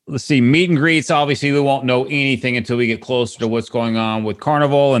 Let's see. Meet and greets. Obviously, we won't know anything until we get closer to what's going on with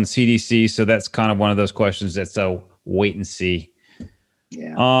Carnival and CDC. So that's kind of one of those questions that's a wait and see.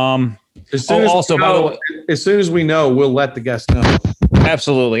 Yeah. As soon as we know, we'll let the guests know.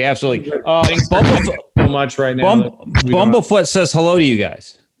 Absolutely. So much right now. Bumblefoot says hello to you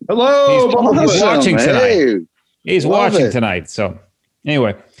guys. Hello. He's watching tonight. Hey, He's watching tonight. So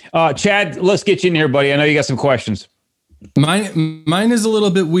anyway, Chad, let's get you in here, buddy. I know you got some questions. Mine is a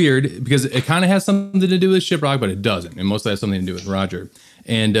little bit weird because it kind of has something to do with Shiprock, but it doesn't. It mostly has something to do with Roger.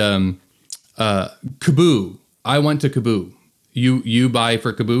 And KAABOO. I went to KAABOO. You buy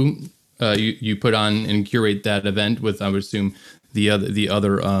for KAABOO. You put on and curate that event with, I would assume, the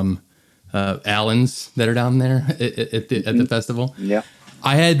other Allens that are down there at the festival. Yeah,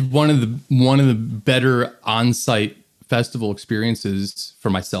 I had one of the better on-site festival experiences for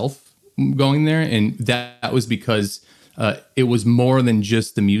myself going there, and that was because it was more than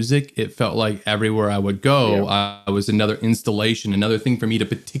just the music. It felt like everywhere I would go, I was another installation, another thing for me to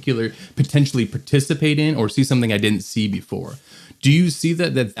potentially participate in or see something I didn't see before. Do you see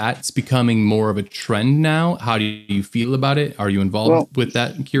that's becoming more of a trend now? How do you feel about it? Are you involved with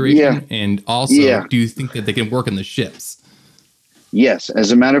that curation? Yeah. And also, do you think that they can work in the ships? Yes.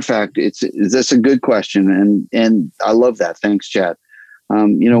 As a matter of fact, that's a good question. And I love that. Thanks, Chad.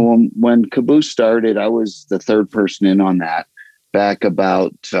 When KAABOO started, I was the third person in on that back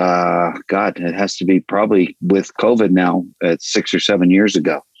about, it has to be probably with COVID now, 6 or 7 years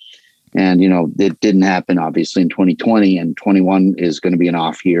ago. And, it didn't happen, obviously, in 2020, and 21 is going to be an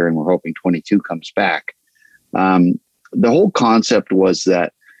off year, and we're hoping 22 comes back. The whole concept was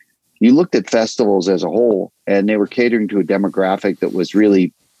that you looked at festivals as a whole, and they were catering to a demographic that was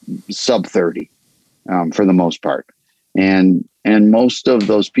really sub 30 for the most part. And most of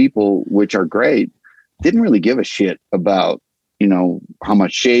those people, which are great, didn't really give a shit about, how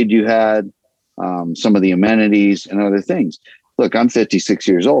much shade you had, some of the amenities and other things. Look, I'm 56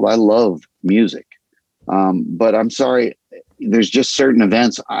 years old. I love music. But I'm sorry, there's just certain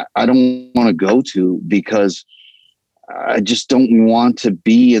events I don't want to go to because I just don't want to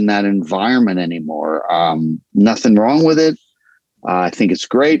be in that environment anymore. Nothing wrong with it. I think it's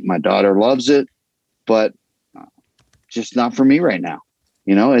great. My daughter loves it, but just not for me right now.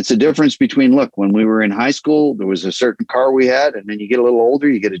 It's a difference between, look, when we were in high school, there was a certain car we had, and then you get a little older,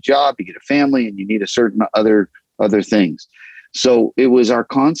 you get a job, you get a family, and you need a certain other things. So it was our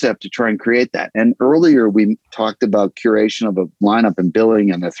concept to try and create that. And earlier we talked about curation of a lineup and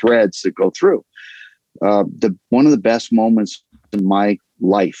billing and the threads that go through. One of the best moments in my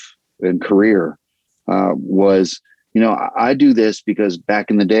life and career was, I do this because back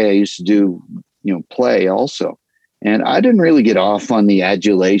in the day I used to do, play also. And I didn't really get off on the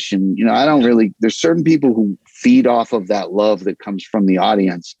adulation. There's certain people who feed off of that love that comes from the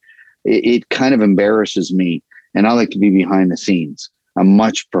audience. It kind of embarrasses me. And I like to be behind the scenes. I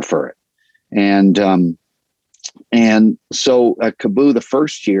much prefer it. And so at KAABOO the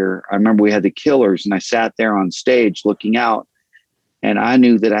first year, I remember we had the Killers, and I sat there on stage looking out, and I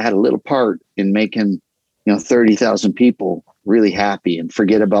knew that I had a little part in making, 30,000 people really happy and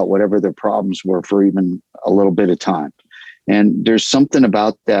forget about whatever their problems were for even a little bit of time. And there's something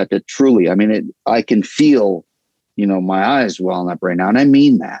about that truly, I can feel, my eyes welling up right now. And I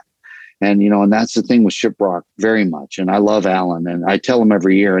mean that. And, and that's the thing with Shiprock very much. And I love Alan, and I tell him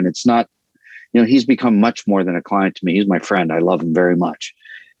every year, and it's not, he's become much more than a client to me. He's my friend. I love him very much.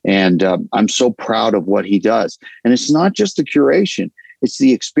 And I'm so proud of what he does. And it's not just the curation, it's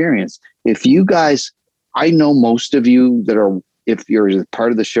the experience. If you guys, I know most of you if you're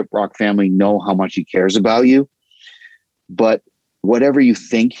part of the Shiprock family, know how much he cares about you, but whatever you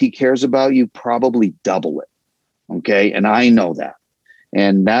think he cares about you, probably double it. Okay. And I know that.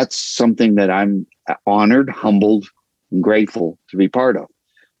 And that's something that I'm honored, humbled, and grateful to be part of.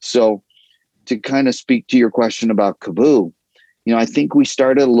 So to kind of speak to your question about KAABOO, I think we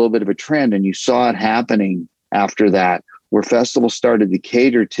started a little bit of a trend, and you saw it happening after that, where festivals started to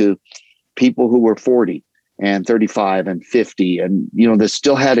cater to people who were 40 and 35 and 50 and, that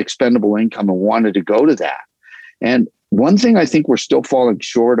still had expendable income and wanted to go to that. And one thing I think we're still falling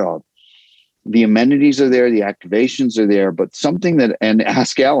short of, the amenities are there, the activations are there, but something and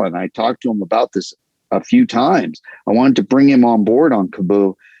ask Alan, I talked to him about this a few times. I wanted to bring him on board on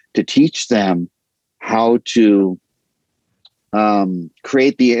KAABOO to teach them how to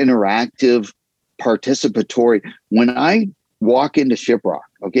create the interactive participatory. When I walk into Shiprock,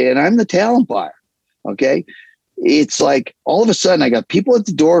 okay, and I'm the talent buyer, okay. It's like all of a sudden I got people at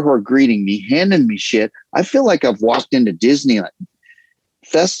the door who are greeting me, handing me shit. I feel like I've walked into Disneyland.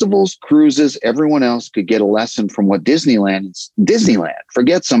 Festivals, cruises, everyone else could get a lesson from what Disneyland is. Disneyland,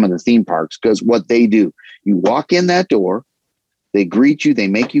 forget some of the theme parks, because what they do, you walk in that door, they greet you, they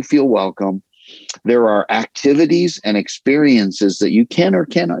make you feel welcome. There are activities and experiences that you can or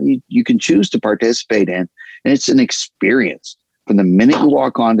cannot, you can choose to participate in. And it's an experience from the minute you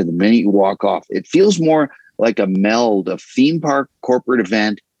walk on to the minute you walk off. It feels more like a meld of theme park, corporate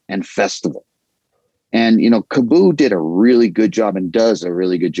event, and festival. And, KAABOO did a really good job and does a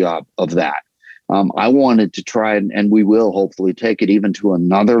really good job of that. I wanted to try, and we will hopefully take it even to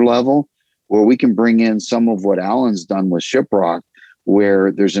another level where we can bring in some of what Alan's done with Shiprock,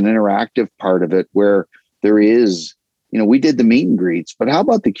 where there's an interactive part of it, where there is, we did the meet and greets, but how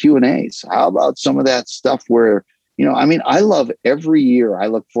about the Q&As? How about some of that stuff where, I love every year. I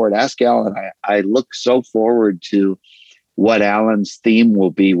look forward. Ask Alan. I look so forward to what Alan's theme will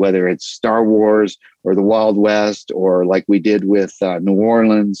be, whether it's Star Wars or the Wild West, or like we did with New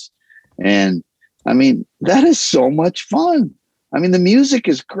Orleans. And that is so much fun. The music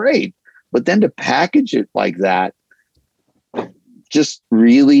is great, but then to package it like that, just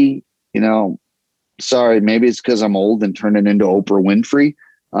really, sorry, maybe it's because I'm old and turning into Oprah Winfrey.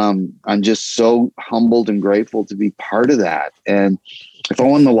 I'm just so humbled and grateful to be part of that. And if I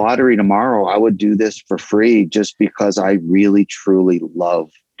won the lottery tomorrow, I would do this for free just because I really, truly love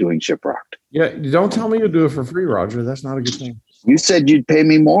doing Shiprock. Yeah. Don't tell me you'll do it for free, Roger. That's not a good thing. You said you'd pay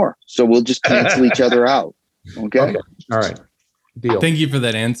me more, so we'll just cancel each other out. Okay. All right. Deal. Thank you for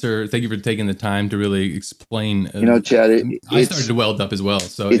that answer. Thank you for taking the time to really explain. Chad, I started to weld up as well.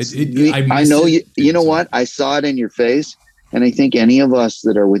 So I know you. You know what? I saw it in your face. And I think any of us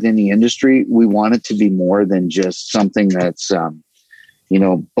that are within the industry, we want it to be more than just something that's,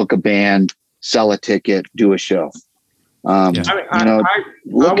 book a band, sell a ticket, do a show. Let me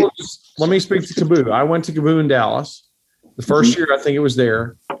speak to KAABOO. I went to KAABOO in Dallas. The first year, I think it was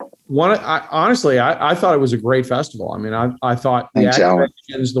there. Honestly, I thought it was a great festival. I thought the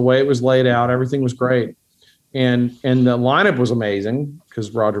activations, the way it was laid out, everything was great. And the lineup was amazing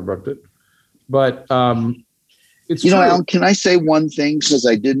because Roger booked it. But, Alan, can I say one thing? Because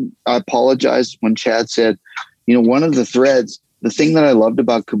I apologize when Chad said, one of the threads, the thing that I loved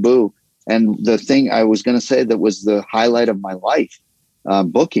about KAABOO, and the thing I was going to say that was the highlight of my life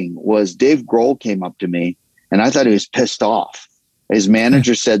booking, was Dave Grohl came up to me and I thought he was pissed off. His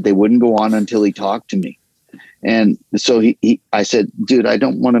manager said they wouldn't go on until he talked to me. And so I said, dude, I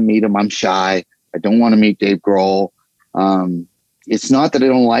don't want to meet him. I'm shy. I don't want to meet Dave Grohl. It's not that I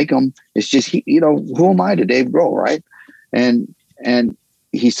don't like him. It's just, who am I to Dave Grohl, right? And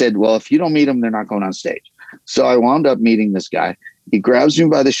he said, well, if you don't meet him, they're not going on stage. So I wound up meeting this guy. He grabs me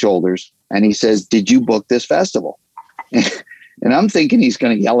by the shoulders and he says, did you book this festival? And I'm thinking he's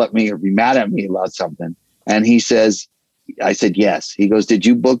going to yell at me or be mad at me about something. And he says, I said, yes. He goes, did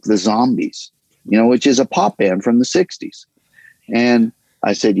you book the Zombies? Which is a pop band from the 60s. And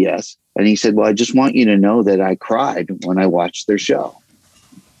I said, yes. And he said, well, I just want you to know that I cried when I watched their show.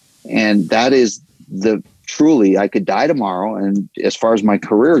 And that is truly, I could die tomorrow. And as far as my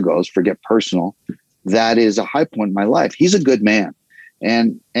career goes, forget personal, that is a high point in my life. He's a good man.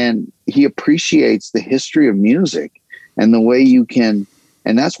 And he appreciates the history of music and the way you can.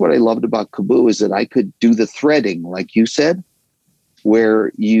 And that's what I loved about KAABOO, is that I could do the threading, like you said,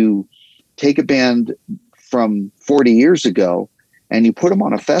 where you take a band from 40 years ago and you put them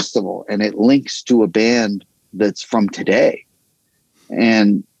on a festival and it links to a band that's from today.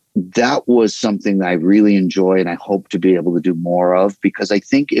 And that was something that I really enjoy and I hope to be able to do more of, because I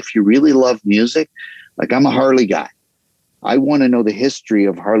think if you really love music, like I'm a Harley guy, I want to know the history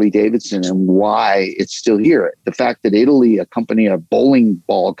of Harley Davidson and why it's still here. The fact that Italy, a bowling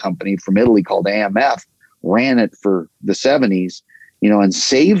ball company from Italy called AMF, ran it for the 70s, and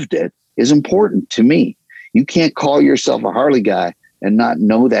saved it, is important to me. You can't call yourself a Harley guy and not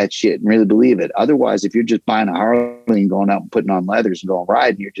know that shit and really believe it. Otherwise, if you're just buying a Harley and going out and putting on leathers and going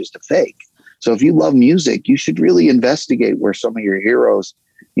riding, you're just a fake. So if you love music, you should really investigate where some of your heroes,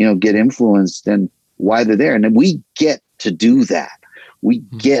 get influenced and why they're there. And we get to do that. We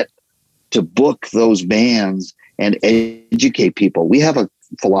get to book those bands and educate people. We have a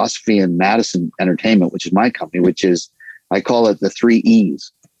philosophy in Madison Entertainment, which is my company, which is, I call it the 3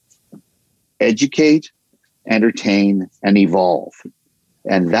 E's: educate, entertain, and evolve.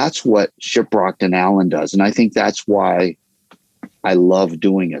 And that's what Shiprock and Alan does. And I think that's why I love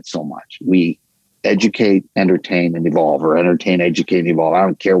doing it so much. We educate, entertain, and evolve, or entertain, educate, and evolve. I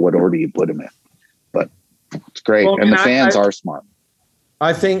don't care what order you put them in. But It's great. Well, and the fans are smart.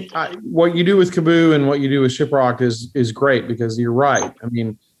 I think what you do with KAABOO and what you do with Shiprock is great, because you're right. I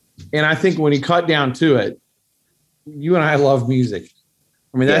mean, and I think when you cut down to it, you and I love music.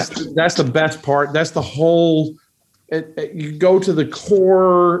 I mean, that's the best part. That's the whole. You go to the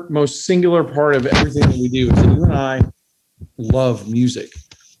core, most singular part of everything that we do. Is that you and I love music,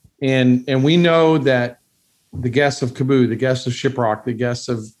 and we know that the guests of KAABOO, the guests of Shiprock, the guests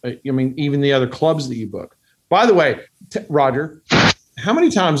of, even the other clubs that you book. By the way, Roger, how many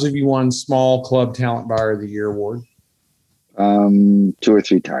times have you won Small Club Talent Buyer of the Year award? 2 or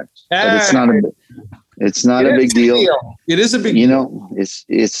 3 times. But it's not a big deal. It is a big deal.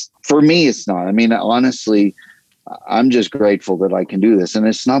 It's for me, it's not. I mean, honestly, I'm just grateful that I can do this, and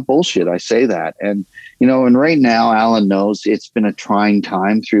it's not bullshit. I say that. And, and right now, Alan knows it's been a trying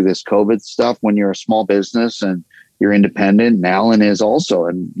time through this COVID stuff when you're a small business and you're independent, and Alan is also.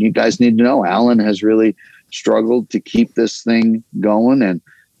 And you guys need to know, Alan has really struggled to keep this thing going and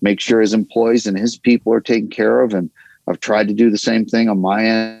make sure his employees and his people are taken care of. And I've tried to do the same thing on my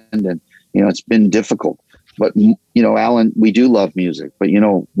end, and, it's been difficult. But, Alan, we do love music, but,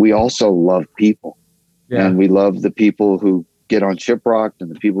 we also love people. Yeah. And we love the people who get on Shiprock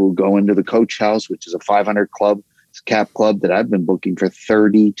and the people who go into the Coach House, which is a 500 club, it's a cap club that I've been booking for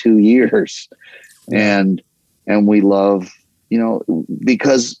 32 years. And we love,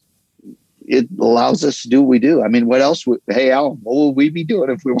 because it allows us to do what we do. I mean, what else? Hey, Alan, what would we be doing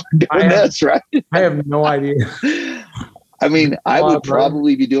if we weren't doing this, right? I have no idea. I mean, I would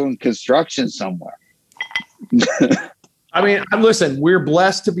probably be doing construction somewhere. I mean, listen, we're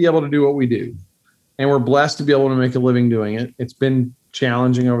blessed to be able to do what we do. And we're blessed to be able to make a living doing it. It's been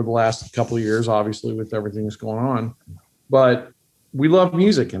challenging over the last couple of years, obviously, with everything that's going on. But we love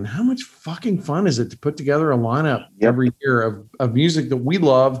music. And how much fucking fun is it to put together a lineup every year of music that we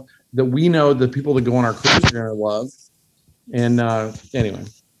love, that we know the people that go on our cruise are going to love. And anyway,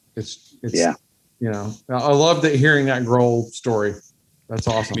 it's I love hearing that Grohl story. That's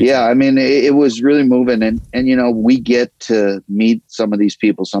awesome. Yeah, I mean, it was really moving. And we get to meet some of these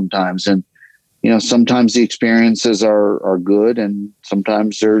people sometimes. And, sometimes the experiences are good and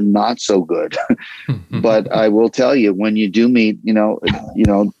sometimes they're not so good. But I will tell you, when you do meet,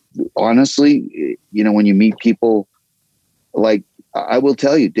 honestly, when you meet people, like, I will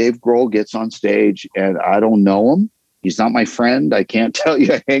tell you, Dave Grohl gets on stage and I don't know him. He's not my friend. I can't tell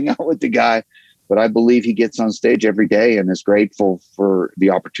you I hang out with the guy, but I believe he gets on stage every day and is grateful for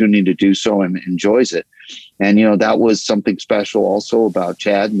the opportunity to do so and enjoys it. And, that was something special also about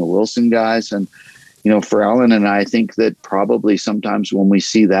Chad and the Wilson guys. And, for Alan and I think that probably sometimes when we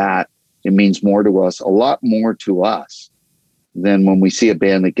see that, it means more to us, a lot more to us than when we see a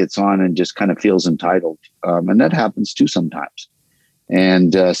band that gets on and just kind of feels entitled. And that happens too sometimes.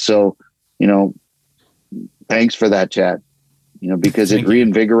 And so, thanks for that, Chad, because it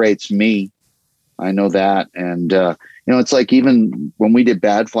reinvigorates me. I know that. And, it's like even when we did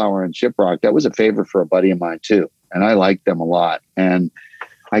Bad Flower and Shiprock, that was a favor for a buddy of mine too. And I liked them a lot. And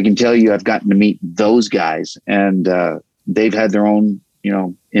I can tell you, I've gotten to meet those guys and they've had their own,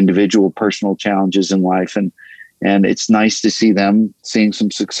 individual personal challenges in life. And it's nice to see them seeing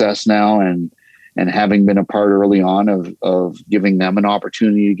some success now and having been a part early on of giving them an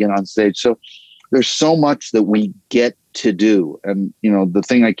opportunity to get on stage. So there's so much that we get to do. And, the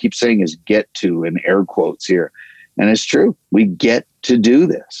thing I keep saying is get to, in air quotes here. And it's true. We get to do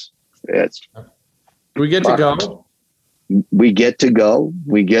this. We get to go. We get to go.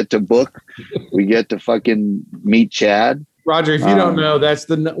 We get to book. We get to fucking meet Chad. Roger, if you don't know, that's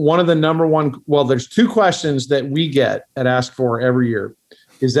one of the number one. Well, there's 2 questions that we get at Ask For every year.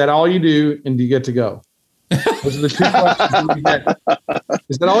 Is that all you do? And do you get to go? Those are the 2 questions that we get.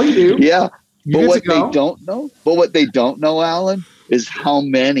 Is that all you do? Yeah. But what they don't know, Alan, is how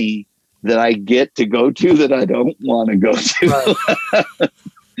many that I get to go to that I don't want to go to.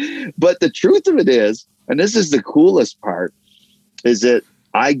 Right. But the truth of it is, and this is the coolest part, is that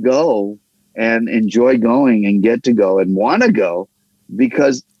I go and enjoy going and get to go and want to go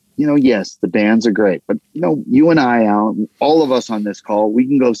because, yes, the bands are great. But, you and I, Alan, all of us on this call, we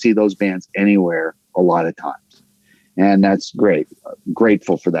can go see those bands anywhere a lot of times. And that's great.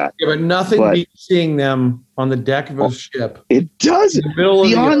 Grateful for that. Yeah, but nothing beats seeing them on the deck of a ship. It doesn't.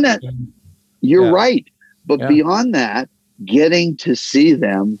 Beyond that, you're right. But beyond that, getting to see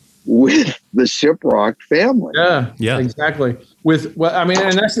them with the Shiprock family. Yeah, exactly.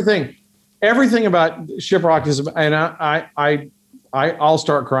 And that's the thing. Everything about Shiprock is, and I'll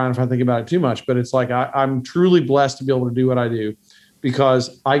start crying if I think about it too much. But it's like I'm truly blessed to be able to do what I do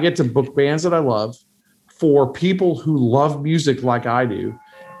because I get to book bands that I love for people who love music like I do.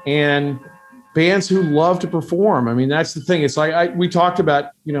 And bands who love to perform. I mean, that's the thing. It's like we talked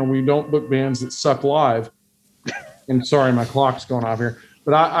about, we don't book bands that suck live. And sorry, my clock's going off here.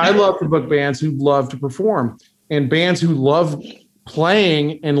 But I love to book bands who love to perform and bands who love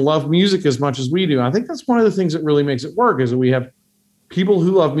playing and love music as much as we do. I think that's one of the things that really makes it work, is that we have people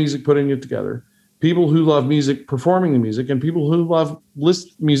who love music putting it together, people who love music performing the music, and people who love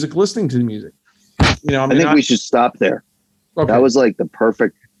music listening to the music. I think we should stop there. Okay. That was like the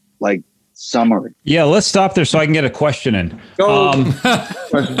perfect summary. Yeah, let's stop there so I can get a question in.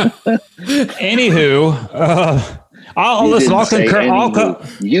 Anywho, I'll concur.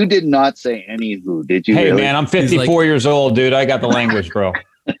 You did not say anywho, did you? Hey, really? Man, I'm 54 years old, dude. I got the language, bro.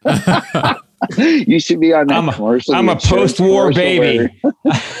 You should be on that commercial. I'm a post-war baby.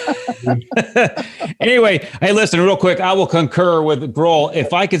 Anyway, hey, listen, real quick. I will concur with Grohl.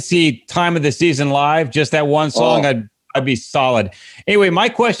 If I could see Time of the Season live, just that one song, I'd be solid. Anyway, my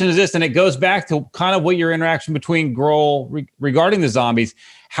question is this, and it goes back to kind of what your interaction between Grohl regarding the Zombies.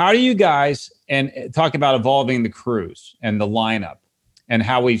 How do you guys, and talk about evolving the crews and the lineup and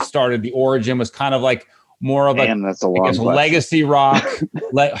how we started? The origin was kind of like more of that's a long legacy rock,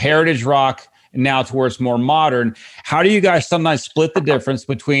 heritage rock, and now towards more modern. How do you guys sometimes split the difference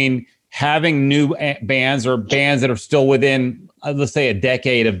between having new bands or bands that are still within, let's say, a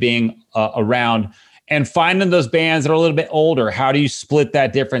decade of being around, and finding those bands that are a little bit older? How do you split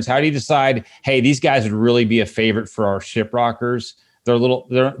that difference? How do you decide, hey, these guys would really be a favorite for our shiprockers?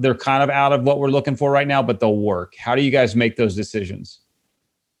 They're kind of out of what we're looking for right now, but they'll work. How do you guys make those decisions?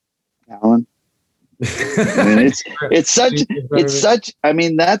 Alan? I mean, it's such, I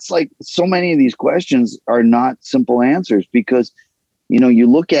mean, that's like, so many of these questions are not simple answers, because, you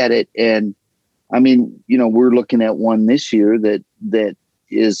look at it and, I mean, we're looking at one this year that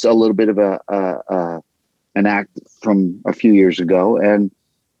is a little bit of an act from a few years ago. And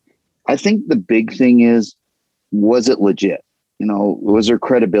I think the big thing is, was it legit? Was there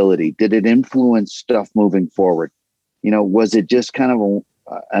credibility? Did it influence stuff moving forward? Was it just kind of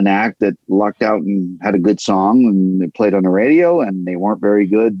an act that lucked out and had a good song and they played on the radio and they weren't very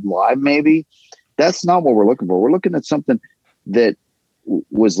good live? Maybe that's not what we're looking for. We're looking at something that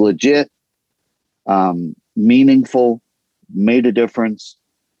was legit, meaningful, made a difference,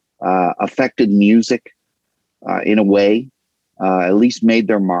 affected music in a way, at least made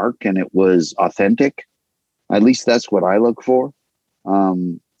their mark, and it was authentic. At least that's what I look for.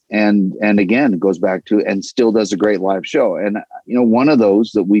 And again, it goes back to, and still does a great live show. And, one of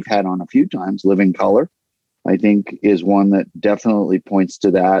those that we've had on a few times, Living Color, I think is one that definitely points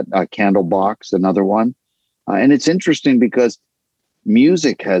to that. Candlebox, another one. And it's interesting because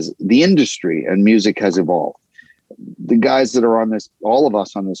the industry and music has evolved. The guys that are on this, all of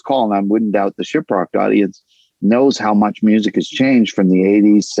us on this call, and I wouldn't doubt the Shiprocked audience, knows how much music has changed from the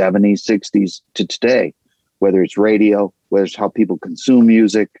 80s, 70s, 60s to today. Whether it's radio, whether it's how people consume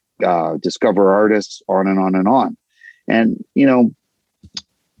music, discover artists, on and on and on. And,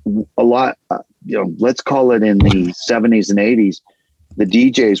 a lot, let's call it in the 70s and 80s, the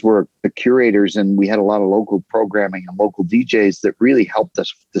DJs were the curators, and we had a lot of local programming and local DJs that really helped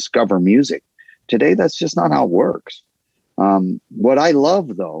us discover music. Today, that's just not how it works. What I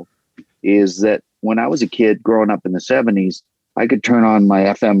love, though, is that when I was a kid growing up in the 70s, I could turn on my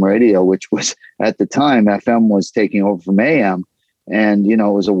FM radio, which was, at the time, FM was taking over from AM, and, it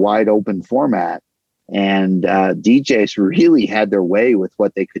was a wide open format, and DJs really had their way with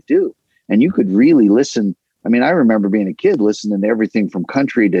what they could do. And you could really listen. I mean, I remember being a kid listening to everything from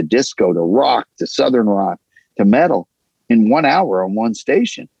country to disco to rock to Southern rock to metal in 1 hour on one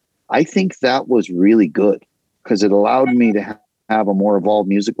station. I think that was really good because it allowed me to have a more evolved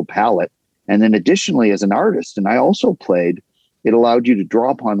musical palette. And then additionally, as an artist, and I also played, it allowed you to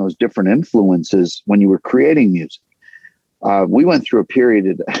draw upon those different influences when you were creating music. We went through a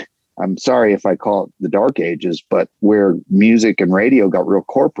period, I'm sorry if I call it the dark ages, but where music and radio got real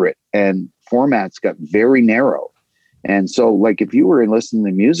corporate and formats got very narrow. And so, like, if you were listening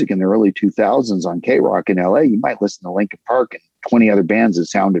to music in the early 2000s on K-Rock in LA, you might listen to Linkin Park and 20 other bands that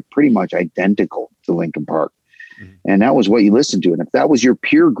sounded pretty much identical to Linkin Park. Mm-hmm. And that was what you listened to. And if that was your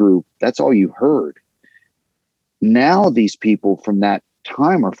peer group, that's all you heard. Now these people from that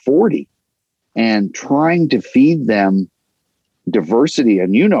time are 40 and trying to feed them diversity.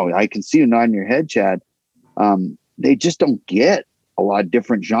 And, I can see you nodding your head, Chad. They just don't get a lot of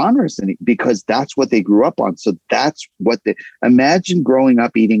different genres because that's what they grew up on. So that's what imagine growing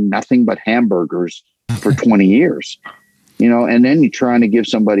up eating nothing but hamburgers for 20 years, and then you're trying to give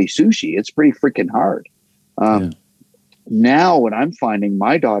somebody sushi. It's pretty freaking hard. Now what I'm finding,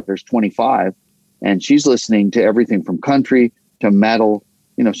 my daughter's 25 and she's listening to everything from country to metal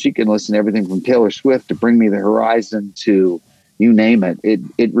she can listen to everything from Taylor Swift to Bring Me the Horizon to you name it.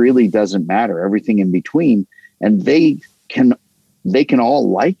 It really doesn't matter. Everything in between, and they can all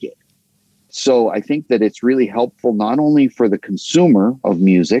like it. So I think that it's really helpful not only for the consumer of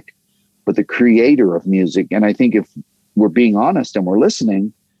music, but the creator of music. And I think if we're being honest and we're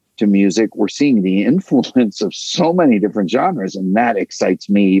listening to music, we're seeing the influence of so many different genres, and that excites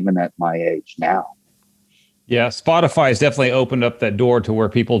me even at my age now. Yeah, Spotify has definitely opened up that door to where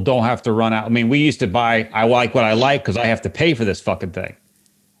people don't have to run out. I mean, we used to buy, I like what I like because I have to pay for this fucking thing.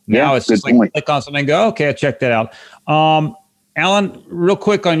 Now it's just like click on something and go, okay, I'll check that out. Alan, real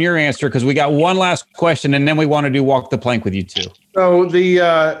quick on your answer, because we got one last question and then we want to do Walk the Plank with you too. So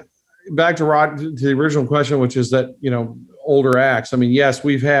back to the original question, which is that, older acts. I mean, yes,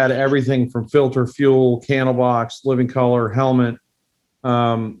 we've had everything from Filter, Fuel, Candlebox, Living Color, Helmet.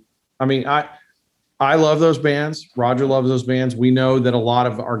 I mean, I love those bands. Roger loves those bands. We know that a lot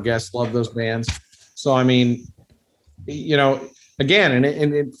of our guests love those bands. So, I mean, again, and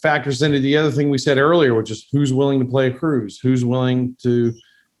it factors into the other thing we said earlier, which is who's willing to play a cruise, who's willing to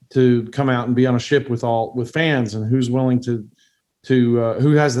come out and be on a ship with fans, and who's willing to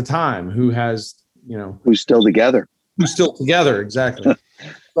who has the time, who has, who's still together. Exactly.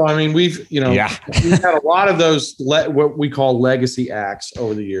 So, I mean, we've had a lot of those, what we call legacy acts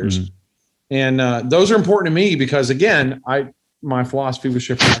over the years. Mm-hmm. And those are important to me because, again, my philosophy with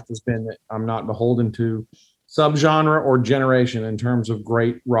Shiprock has been that I'm not beholden to subgenre or generation in terms of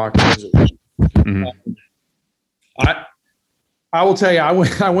great rock music. Mm-hmm. I will tell you, I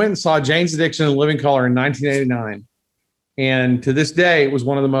went and saw Jane's Addiction and Living Color in 1989. And to this day, it was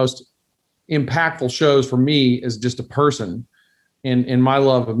one of the most impactful shows for me as just a person in my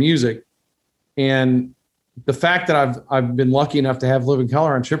love of music. And the fact that I've been lucky enough to have Living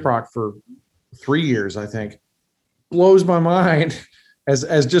Color on Shiprock for 3 years, I think, blows my mind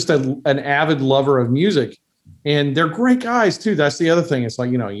as just an avid lover of music. And they're great guys too. That's the other thing. It's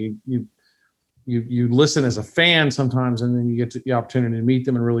like, you listen as a fan sometimes, and then you get the opportunity to meet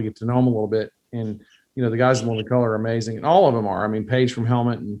them and really get to know them a little bit. And, the guys in Living Color are amazing. And all of them are. I mean, Paige from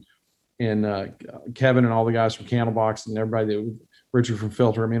Helmet and Kevin and all the guys from Candlebox and everybody Richard from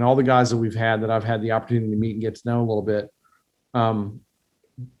Filter. I mean, all the guys that we've had that I've had the opportunity to meet and get to know a little bit.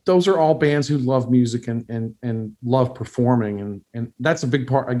 Those are all bands who love music and love performing. And that's a big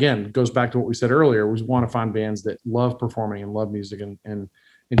part. Again, it goes back to what we said earlier. We want to find bands that love performing and love music and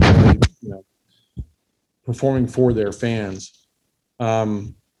enjoy, performing for their fans.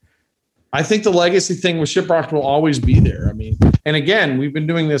 I think the legacy thing with Shiprock will always be there. I mean, and again, we've been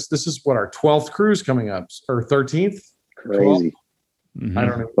doing this. This is what, our 12th cruise coming up, or 13th? Crazy. Mm-hmm. I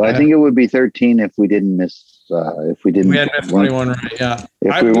don't know. Well, I think it would be 13 if we didn't miss. We had missed 21, right? Yeah.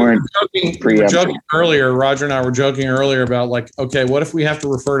 If we weren't joking earlier. Roger and I were joking earlier about, like, okay, what if we have to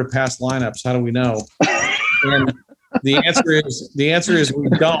refer to past lineups? How do we know? And the answer is we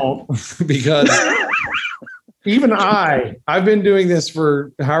don't, because even I've been doing this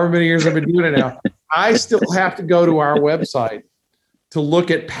for however many years I've been doing it now. I still have to go to our website to look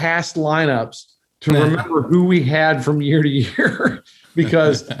at past lineups to remember who we had from year to year,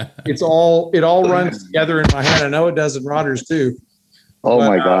 because it all runs together in my head. I know it does in Rogers too. Oh, but,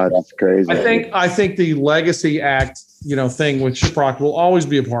 my God, that's crazy. I think the legacy act, thing with Shiprock will always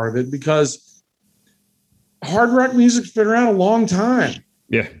be a part of it, because hard rock music's been around a long time.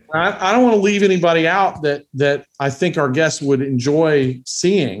 Yeah. I don't want to leave anybody out that I think our guests would enjoy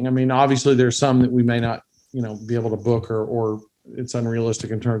seeing. I mean, obviously there's some that we may not, be able to book or it's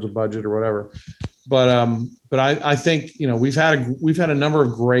unrealistic in terms of budget or whatever. But I think, we've had a number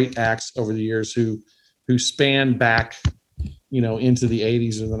of great acts over the years who span back, into the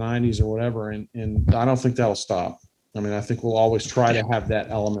 80s or the 90s or whatever. And I don't think that'll stop. I mean, I think we'll always try to have that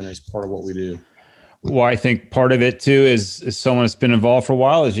element as part of what we do. Well, I think part of it too is someone that's been involved for a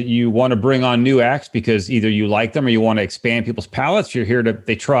while is you want to bring on new acts because either you like them or you want to expand people's palates. You're here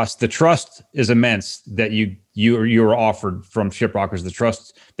they trust. The trust is immense that you are offered from Shiprockers. The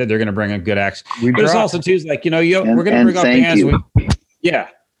trust that they're going to bring in good acts. But it's also too is like, we're going to bring on bands.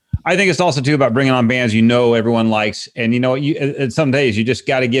 I think it's also too about bringing on bands everyone likes, and and some days you just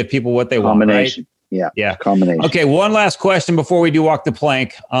got to give people what they want. Right? Yeah. Combination. Okay. One last question before we do Walk the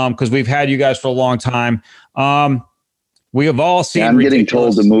Plank, because we've had you guys for a long time. We have all seen. I'm getting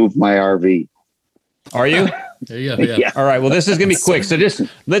told to move my RV. Are you? There you go. Yeah. All right. Well, this is going to be quick. So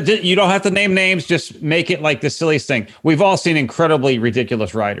you don't have to name names. Just make it like the silliest thing. We've all seen incredibly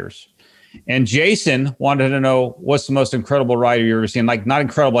ridiculous riders. And Jason wanted to know, what's the most incredible rider you've ever seen? Like, not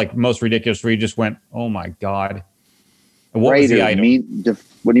incredible, like most ridiculous, where you just went, oh my God. And what was the item?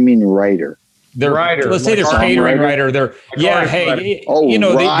 What do you mean rider? their Writer, let's say like their our catering writer. writer. Their yeah, hey, writer. Oh, you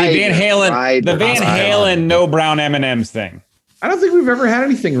know the rider, Van Halen, rider. the Van Halen no brown M&Ms thing. I don't think we've ever had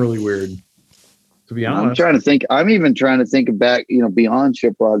anything really weird, to be honest. I'm trying to think. I'm even trying to think back, beyond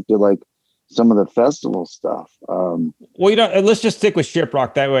Shiprock to like some of the festival stuff. Well, let's just stick with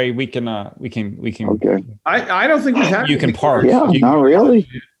Shiprock. That way we can. Okay. I don't think we've had. You can anything park. weird. Yeah, not really.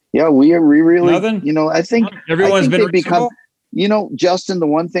 Yeah, we really. Nothing? I think Everyone's been they become. Justin, the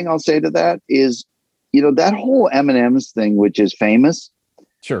one thing I'll say to that is, that whole M&M's thing, which is famous.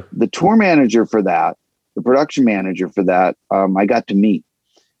 Sure. The tour manager for that, the production manager for that, I got to meet,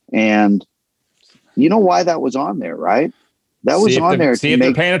 and you know why that was on there, right? That was on there. See if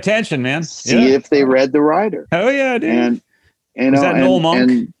they're paying attention, man. See if they read the rider. Oh yeah, dude. And was that Noel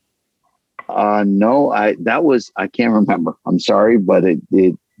Monk? No, I can't remember. I'm sorry, but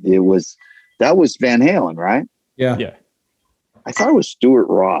that was Van Halen, right? Yeah. Yeah. I thought it was Stuart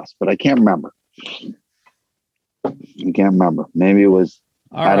Ross, but I can't remember. Maybe it was.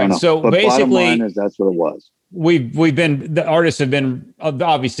 I don't know. So but basically, bottom line is that's what it was. The artists have been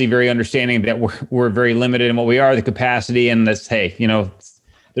obviously very understanding that we're very limited in what we are, the capacity, and this. Hey,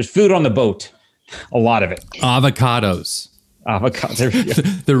 there's food on the boat, a lot of it. Avocados.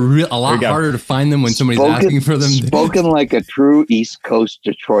 Avocados. They're a lot harder to find them when somebody's asking for them. Spoken like a true East Coast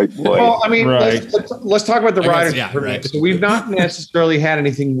Detroit boy. Well, I mean, Right. let's talk about the riders. yeah, right. So we've not necessarily had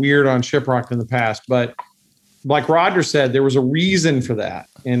anything weird on Shiprock in the past, but like Roger said, there was a reason for that.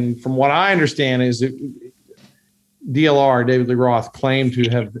 And from what I understand is that DLR, David Lee Roth, claimed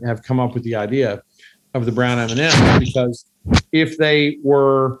to have come up with the idea of the brown M&M because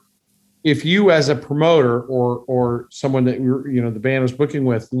if you as a promoter or someone that the band was booking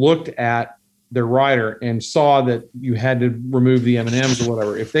with looked at their rider and saw that you had to remove the M&Ms or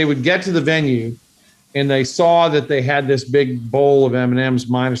whatever, if they would get to the venue and they saw that they had this big bowl of M&Ms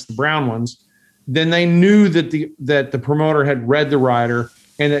minus the brown ones, then they knew that the promoter had read the rider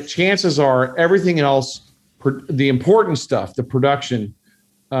and that chances are everything else, the important stuff, the production,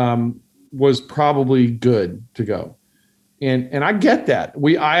 was probably good to go. And I get that.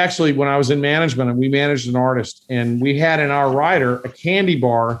 I actually, when I was in management and we managed an artist and we had in our rider a candy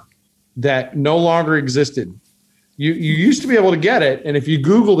bar that no longer existed. You used to be able to get it. And if you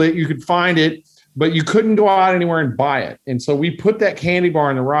Googled it, you could find it, but you couldn't go out anywhere and buy it. And so we put that candy bar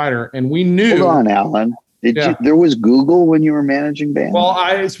in the rider and we knew. Hold on, Alan. There was Google when you were managing bands? Well,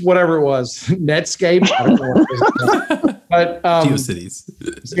 it's whatever it was. Netscape. I don't know what it was. But GeoCities.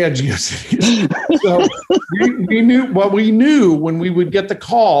 Yeah, GeoCities. So we knew when we would get the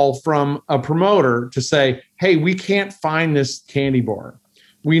call from a promoter to say, hey, we can't find this candy bar.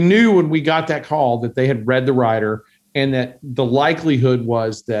 We knew when we got that call that they had read the rider and that the likelihood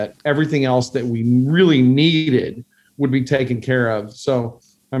was that everything else that we really needed would be taken care of. So,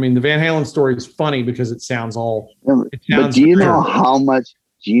 I mean, the Van Halen story is funny because it sounds all. But do you know how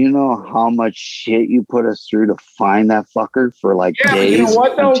much shit you put us through to find that fucker for like days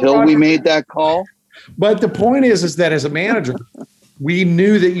until we made that call? But the point is that as a manager, we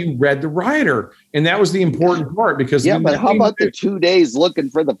knew that you read the rider, and that was the important part because but how about the 2 days looking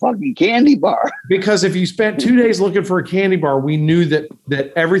for the fucking candy bar? Because if you spent 2 days looking for a candy bar, we knew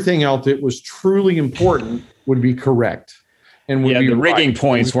that everything else that was truly important would be correct. And the rigging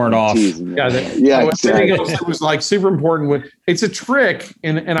points weren't off. Everything else was like super important. It's a trick,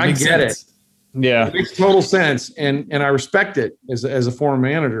 and I get it. Yeah, it makes total sense, and I respect it as a former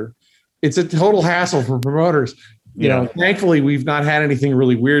manager. It's a total hassle for promoters. You know, thankfully, we've not had anything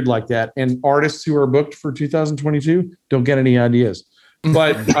really weird like that. And artists who are booked for 2022 don't get any ideas.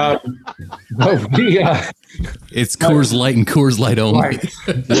 But it's Coors Light and Coors Light only. Right.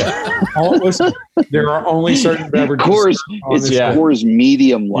 Listen, there are only certain beverages. Coors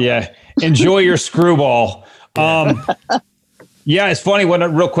medium light. Yeah, enjoy your screwball. It's funny.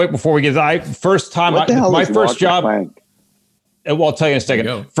 Real quick before we get, my first job. Well, I'll tell you in a second.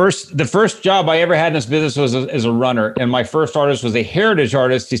 The first job I ever had in this business was as a runner, and my first artist was a heritage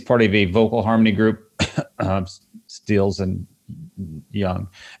artist. He's part of a vocal harmony group, Steels and Young,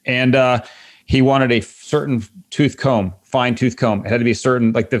 and he wanted a certain fine tooth comb. It had to be a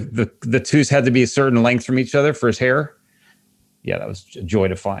certain, like the tooths had to be a certain length from each other for his hair. Yeah, that was a joy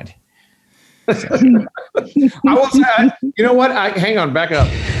to find. I will say, you know what? Hang on, back up.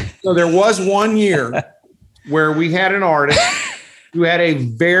 So there was 1 year where we had an artist who had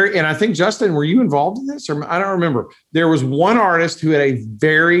and I think, Justin, were you involved in this? Or I don't remember. There was one artist who had a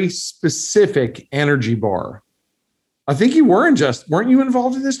very specific energy bar. I think you weren't you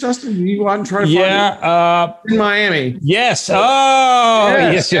involved in this, Justin? You go out and try to find it in Miami. Yes. Oh,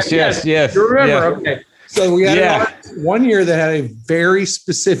 yes. You remember? Yes. Okay. So we had one year that had a very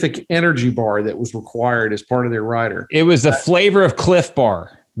specific energy bar that was required as part of their rider. It was the flavor of Cliff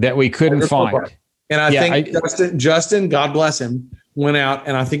Bar that we couldn't find. And I think Justin, God bless him, went out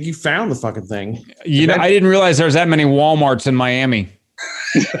and I think he found the fucking thing. You know, I didn't realize there's that many Walmarts in Miami.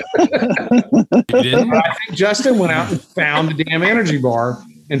 I think Justin went out and found the damn energy bar,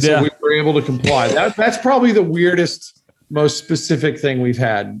 and so we were able to comply. That's probably the weirdest, most specific thing we've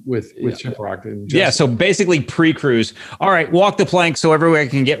had with Shiprock. Yeah, so basically pre-cruise. All right, walk the plank so everyone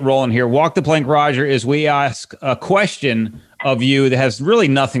can get rolling here. Walk the plank, Roger, is we ask a question of you that has really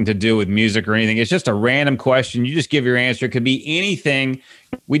nothing to do with music or anything. It's just a random question. You just give your answer. It could be anything.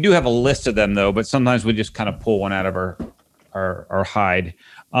 We do have a list of them, though, but sometimes we just kind of pull one out of our hide.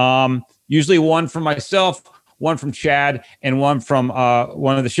 Usually one from myself, one from Chad, and one from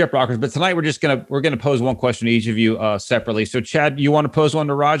one of the Shiprockers. But tonight we're gonna pose one question to each of you separately. So Chad, you want to pose one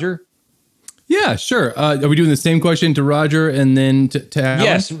to Roger? Yeah, sure. Are we doing the same question to Roger and then to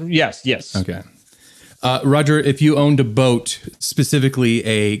Alan? Yes. Okay. Roger, if you owned a boat, specifically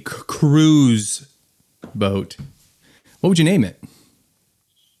a cruise boat, what would you name it?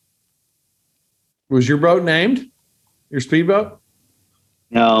 Was your boat named? Your speedboat?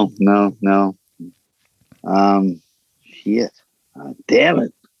 No. Shit. Damn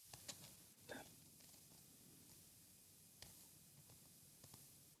it.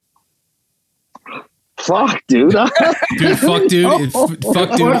 Fuck, dude. Fuck, dude.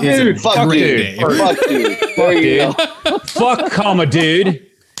 Fuck, dude. There you go. Fuck, comma, dude.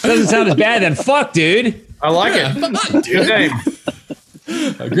 Doesn't sound as bad than fuck, dude. I like it. Good name.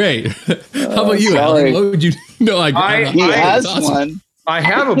 Great. How about you, Alan? What would you? No, he has awesome. One. I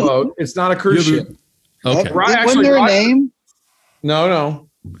have a boat. It's not a cruise ship. Okay. Wasn't there a name? No.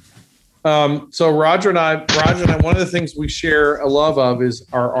 So Roger and I, one of the things we share a love of is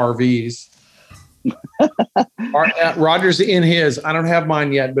our RVs. Roger's in his. I don't have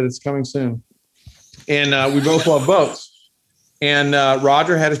mine yet, but it's coming soon. And we both love boats. And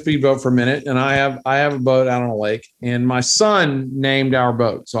Roger had a speedboat for a minute, and I have a boat out on a lake. And my son named our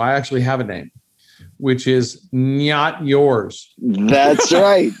boat, so I actually have a name, which is Not Yours. That's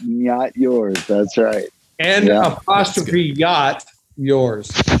right, Not Yours. That's right. And apostrophe yacht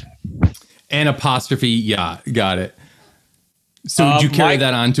yours. And apostrophe yacht. Got it. So would you carry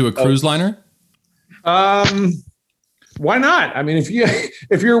that onto a cruise liner? Why not? I mean, if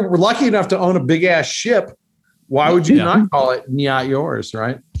you're lucky enough to own a big ass ship, why would you not call it Not Yours,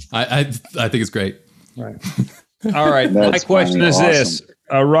 right? I think it's great. Right. All right. My question is this,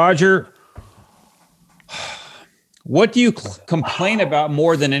 Roger. What do you complain about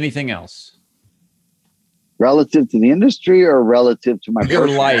more than anything else? Relative to the industry or relative to my your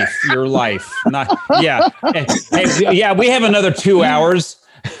life? Not hey, we have another 2 hours.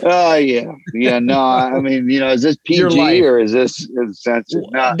 Oh yeah. No, I mean, is this PG or is this censored?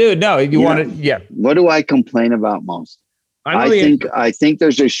 No. Dude, no. You want it? Yeah. What do I complain about most? I think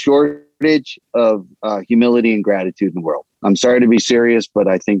there's a shortage of humility and gratitude in the world. I'm sorry to be serious, but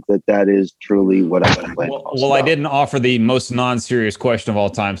I think that is truly what I complain about. Well, I didn't offer the most non-serious question of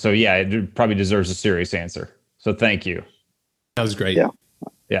all time, so yeah, it probably deserves a serious answer. So thank you. That was great.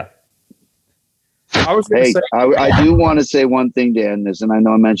 Yeah. I do want to say one thing to end this, and I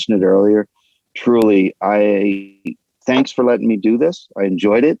know I mentioned it earlier. Truly, thanks for letting me do this. I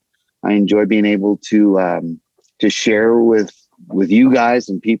enjoyed it. I enjoy being able to share with you guys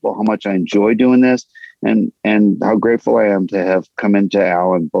and people how much I enjoy doing this, and how grateful I am to have come into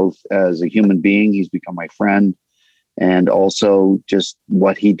Alan both as a human being. He's become my friend, and also just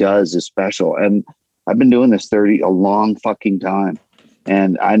what he does is special. And I've been doing this a long fucking time.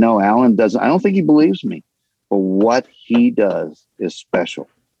 And I know Alan doesn't, I don't think he believes me, but what he does is special.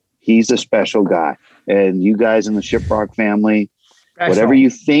 He's a special guy. And you guys in the Shiprock family,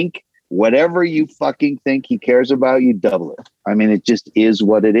 whatever you fucking think he cares about, you double it. I mean, it just is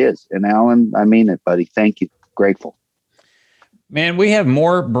what it is. And Alan, I mean it, buddy. Thank you. Grateful. Man, we have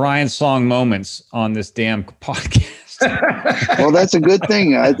more Brian Song moments on this damn podcast. Well, that's a good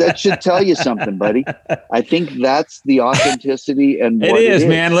thing. That should tell you something, buddy. I think that's the authenticity and it is,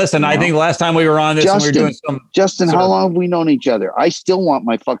 man. Listen, I think last time we were on this, we were doing Justin, how long have we known each other? I still want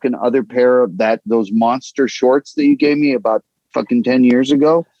my fucking other pair of those monster shorts that you gave me about fucking 10 years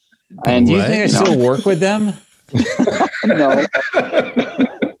ago. And do you think I still work with them? No.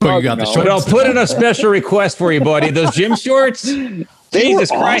 You got the shorts. But I'll put in a special request for you, buddy. Those gym shorts.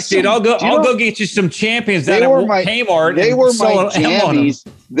 Jesus Christ, dude! I'll go get you some Champions down at Kmart. They were my jammies.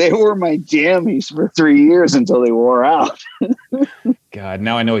 They were my jammies for 3 years until they wore out. God,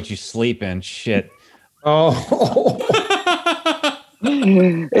 now I know what you sleep in. Shit. Oh.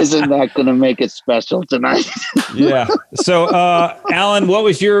 Isn't that going to make it special tonight? Yeah. So, Alan, what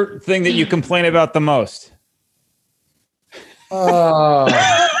was your thing that you complain about the most?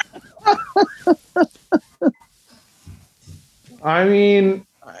 I mean,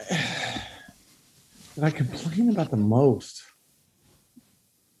 I complain about the most.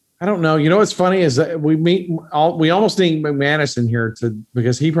 I don't know. You know what's funny is that we almost need McManus in here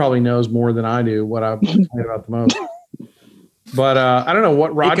because he probably knows more than I do what I complain about the most. But I don't know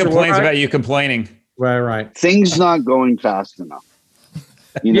what Roger he complains about you complaining. Right. Things not going fast enough.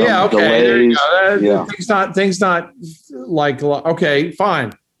 You know, yeah. Okay. delays. There you go. Yeah. Things not like okay.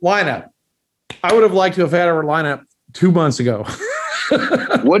 Fine. Lineup. I would have liked to have had our lineup 2 months ago.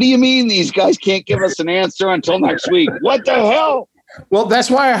 What do you mean these guys can't give us an answer until next week? What the hell? Well, that's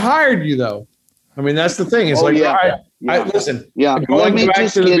why I hired you, though. I mean, that's the thing. It's listen. Yeah. Going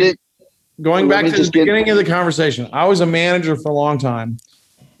back to the beginning of the conversation, I was a manager for a long time,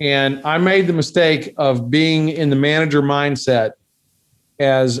 and I made the mistake of being in the manager mindset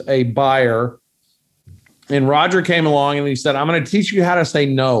as a buyer. And Roger came along and he said, "I'm going to teach you how to say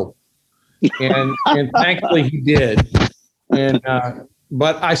no," and thankfully he did. And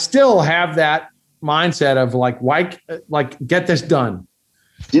but I still have that mindset of get this done.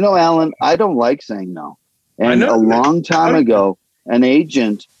 You know, Alan, I don't like saying no. And a long time ago, an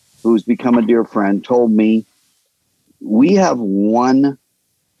agent who's become a dear friend told me we have one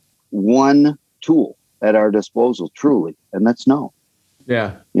tool at our disposal, truly, and that's no.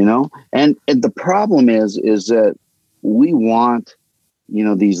 Yeah. You know, and the problem is that we want, you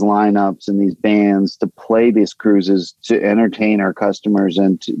know, these lineups and these bands to play these cruises to entertain our customers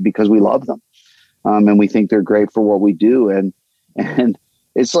because we love them. And we think they're great for what we do. And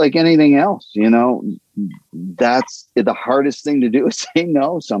it's like anything else, you know, that's the hardest thing to do is say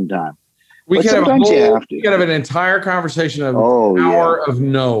no sometimes. We could have an entire conversation of of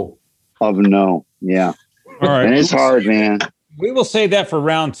no. Of no. Yeah. All right. And it's hard, man. We will save that for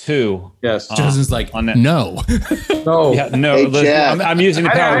round 2. Yes. Justin's like, on that. No. No. Yeah, no. Hey, I'm using the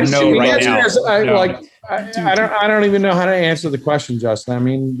power of no right now. I don't even know how to answer the question, Justin. I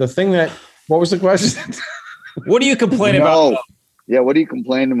mean, what was the question? What do you complain about? Yeah, what do you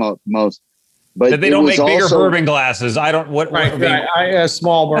complain about most? But that they don't make bigger bourbon glasses. I don't. I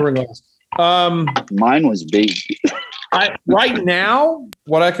small bourbon glass. Mine was big. Right now,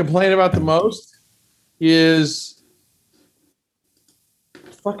 what I complain about the most is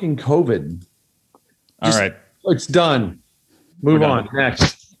fucking COVID. All right, it's done. Move on.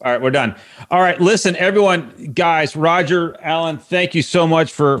 Next. All right, we're done. All right, listen, everyone, guys, Roger, Alan, thank you so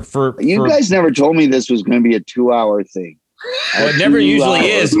much for you guys never told me this was going to be a 2-hour thing. Well, it never usually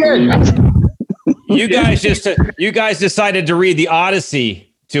is. You guys decided to read the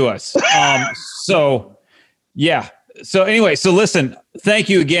Odyssey to us. So yeah. So anyway, so listen, thank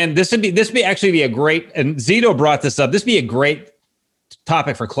you again. This would actually be a great, and Zito brought this up. This would be a great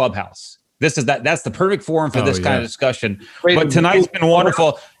topic for Clubhouse. That's the perfect forum for this kind of discussion. But tonight's been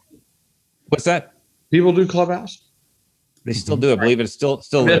wonderful. What's that? People do Clubhouse? They still do. I believe it still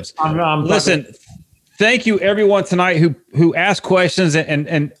lives. Listen, thank you everyone tonight who asked questions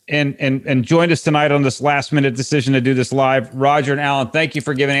and joined us tonight on this last minute decision to do this live. Roger and Alan, thank you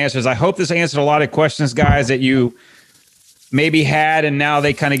for giving answers. I hope this answered a lot of questions, guys, that you maybe had, and now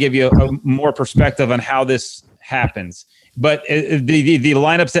they kind of give you a more perspective on how this happens. But the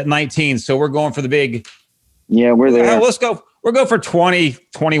lineup's at 19, so we're going for the big. Yeah, we're there. Let's go. We'll go for 20,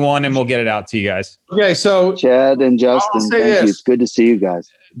 21, and we'll get it out to you guys. Okay, so Chad and Justin, thank you. It's good to see you guys.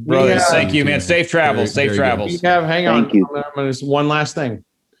 Brothers, thank you, man. Safe travels. Safe travels. Hang on. Thank you. There's one last thing.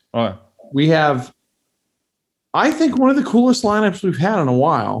 All right. We have, I think, one of the coolest lineups we've had in a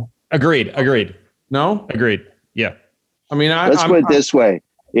while. Agreed. No? Agreed. Yeah. I mean, let's put it this way: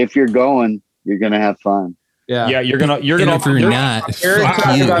 if you're going, you're gonna have fun. Yeah. Yeah. You're gonna. If you're not,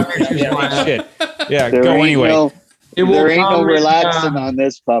 fuck you. Shit. Yeah. Go anyway. There ain't no relaxing on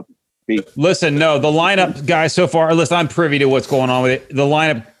this puppy. Listen, no, the lineup, guys, so far, listen, I'm privy to what's going on with it. The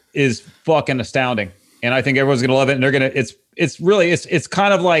lineup is fucking astounding, and I think everyone's gonna love it. And they're gonna. It's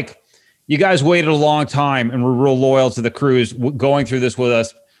kind of like you guys waited a long time and were real loyal to the cruise, going through this with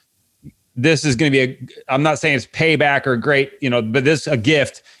us. This is going to be I'm not saying it's payback or great, but this is a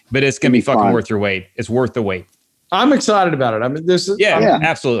gift, but it's going to be fucking fun. Worth your wait. It's worth the wait. I'm excited about it. I mean,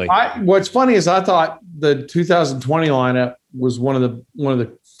 absolutely. What's funny is I thought the 2020 lineup was one of the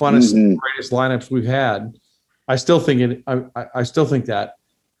funnest, greatest lineups we've had. I still think I still think that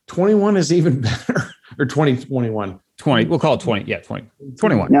 21 is even better, or 2021. 20. We'll call it 20. Yeah, 20.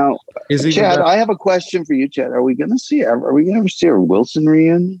 21. Now, Chad, I have a question for you, Chad. Are we going to ever see a Wilson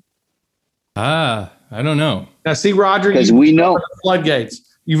reunion? I I don't know. Now, see, Roger, because we know the floodgates.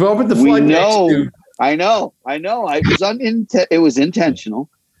 You've opened the floodgates. Dude. I know. It was intentional,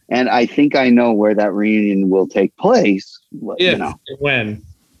 and I think I know where that reunion will take place. When?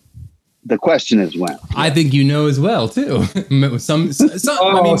 The question is when. I think you know as well too.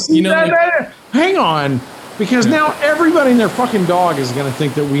 Hang on, because now everybody and their fucking dog is going to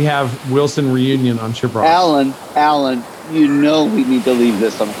think that we have Wilson reunion on Chip Rock. Alan, you know we need to leave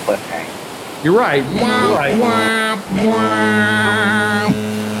this on a cliffhanger. You're right.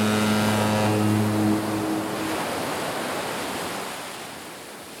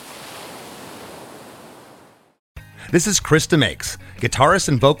 This is Krista Makes, guitarist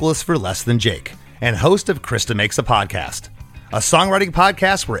and vocalist for Less Than Jake, and host of Krista Makes a Podcast, a songwriting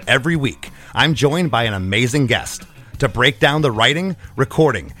podcast where every week I'm joined by an amazing guest to break down the writing,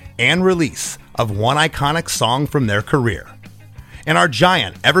 recording, and release of one iconic song from their career. In our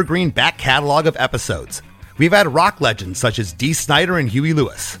giant evergreen back catalog of episodes, we've had rock legends such as Dee Snider and Huey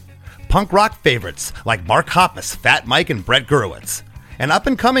Lewis, punk rock favorites like Mark Hoppus, Fat Mike, and Brett Gurewitz, and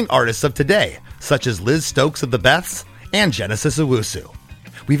up-and-coming artists of today such as Liz Stokes of the Beths and Genesis Owusu.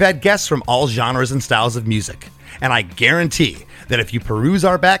 We've had guests from all genres and styles of music, and I guarantee that if you peruse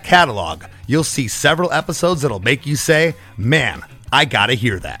our back catalog, you'll see several episodes that'll make you say, man, I gotta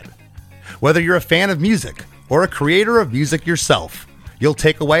hear that. Whether you're a fan of music or a creator of music yourself, you'll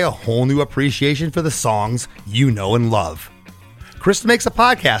take away a whole new appreciation for the songs you know and love. Krista Makes a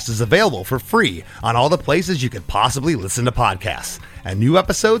Podcast is available for free on all the places you could possibly listen to podcasts, and new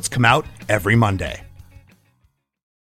episodes come out every Monday.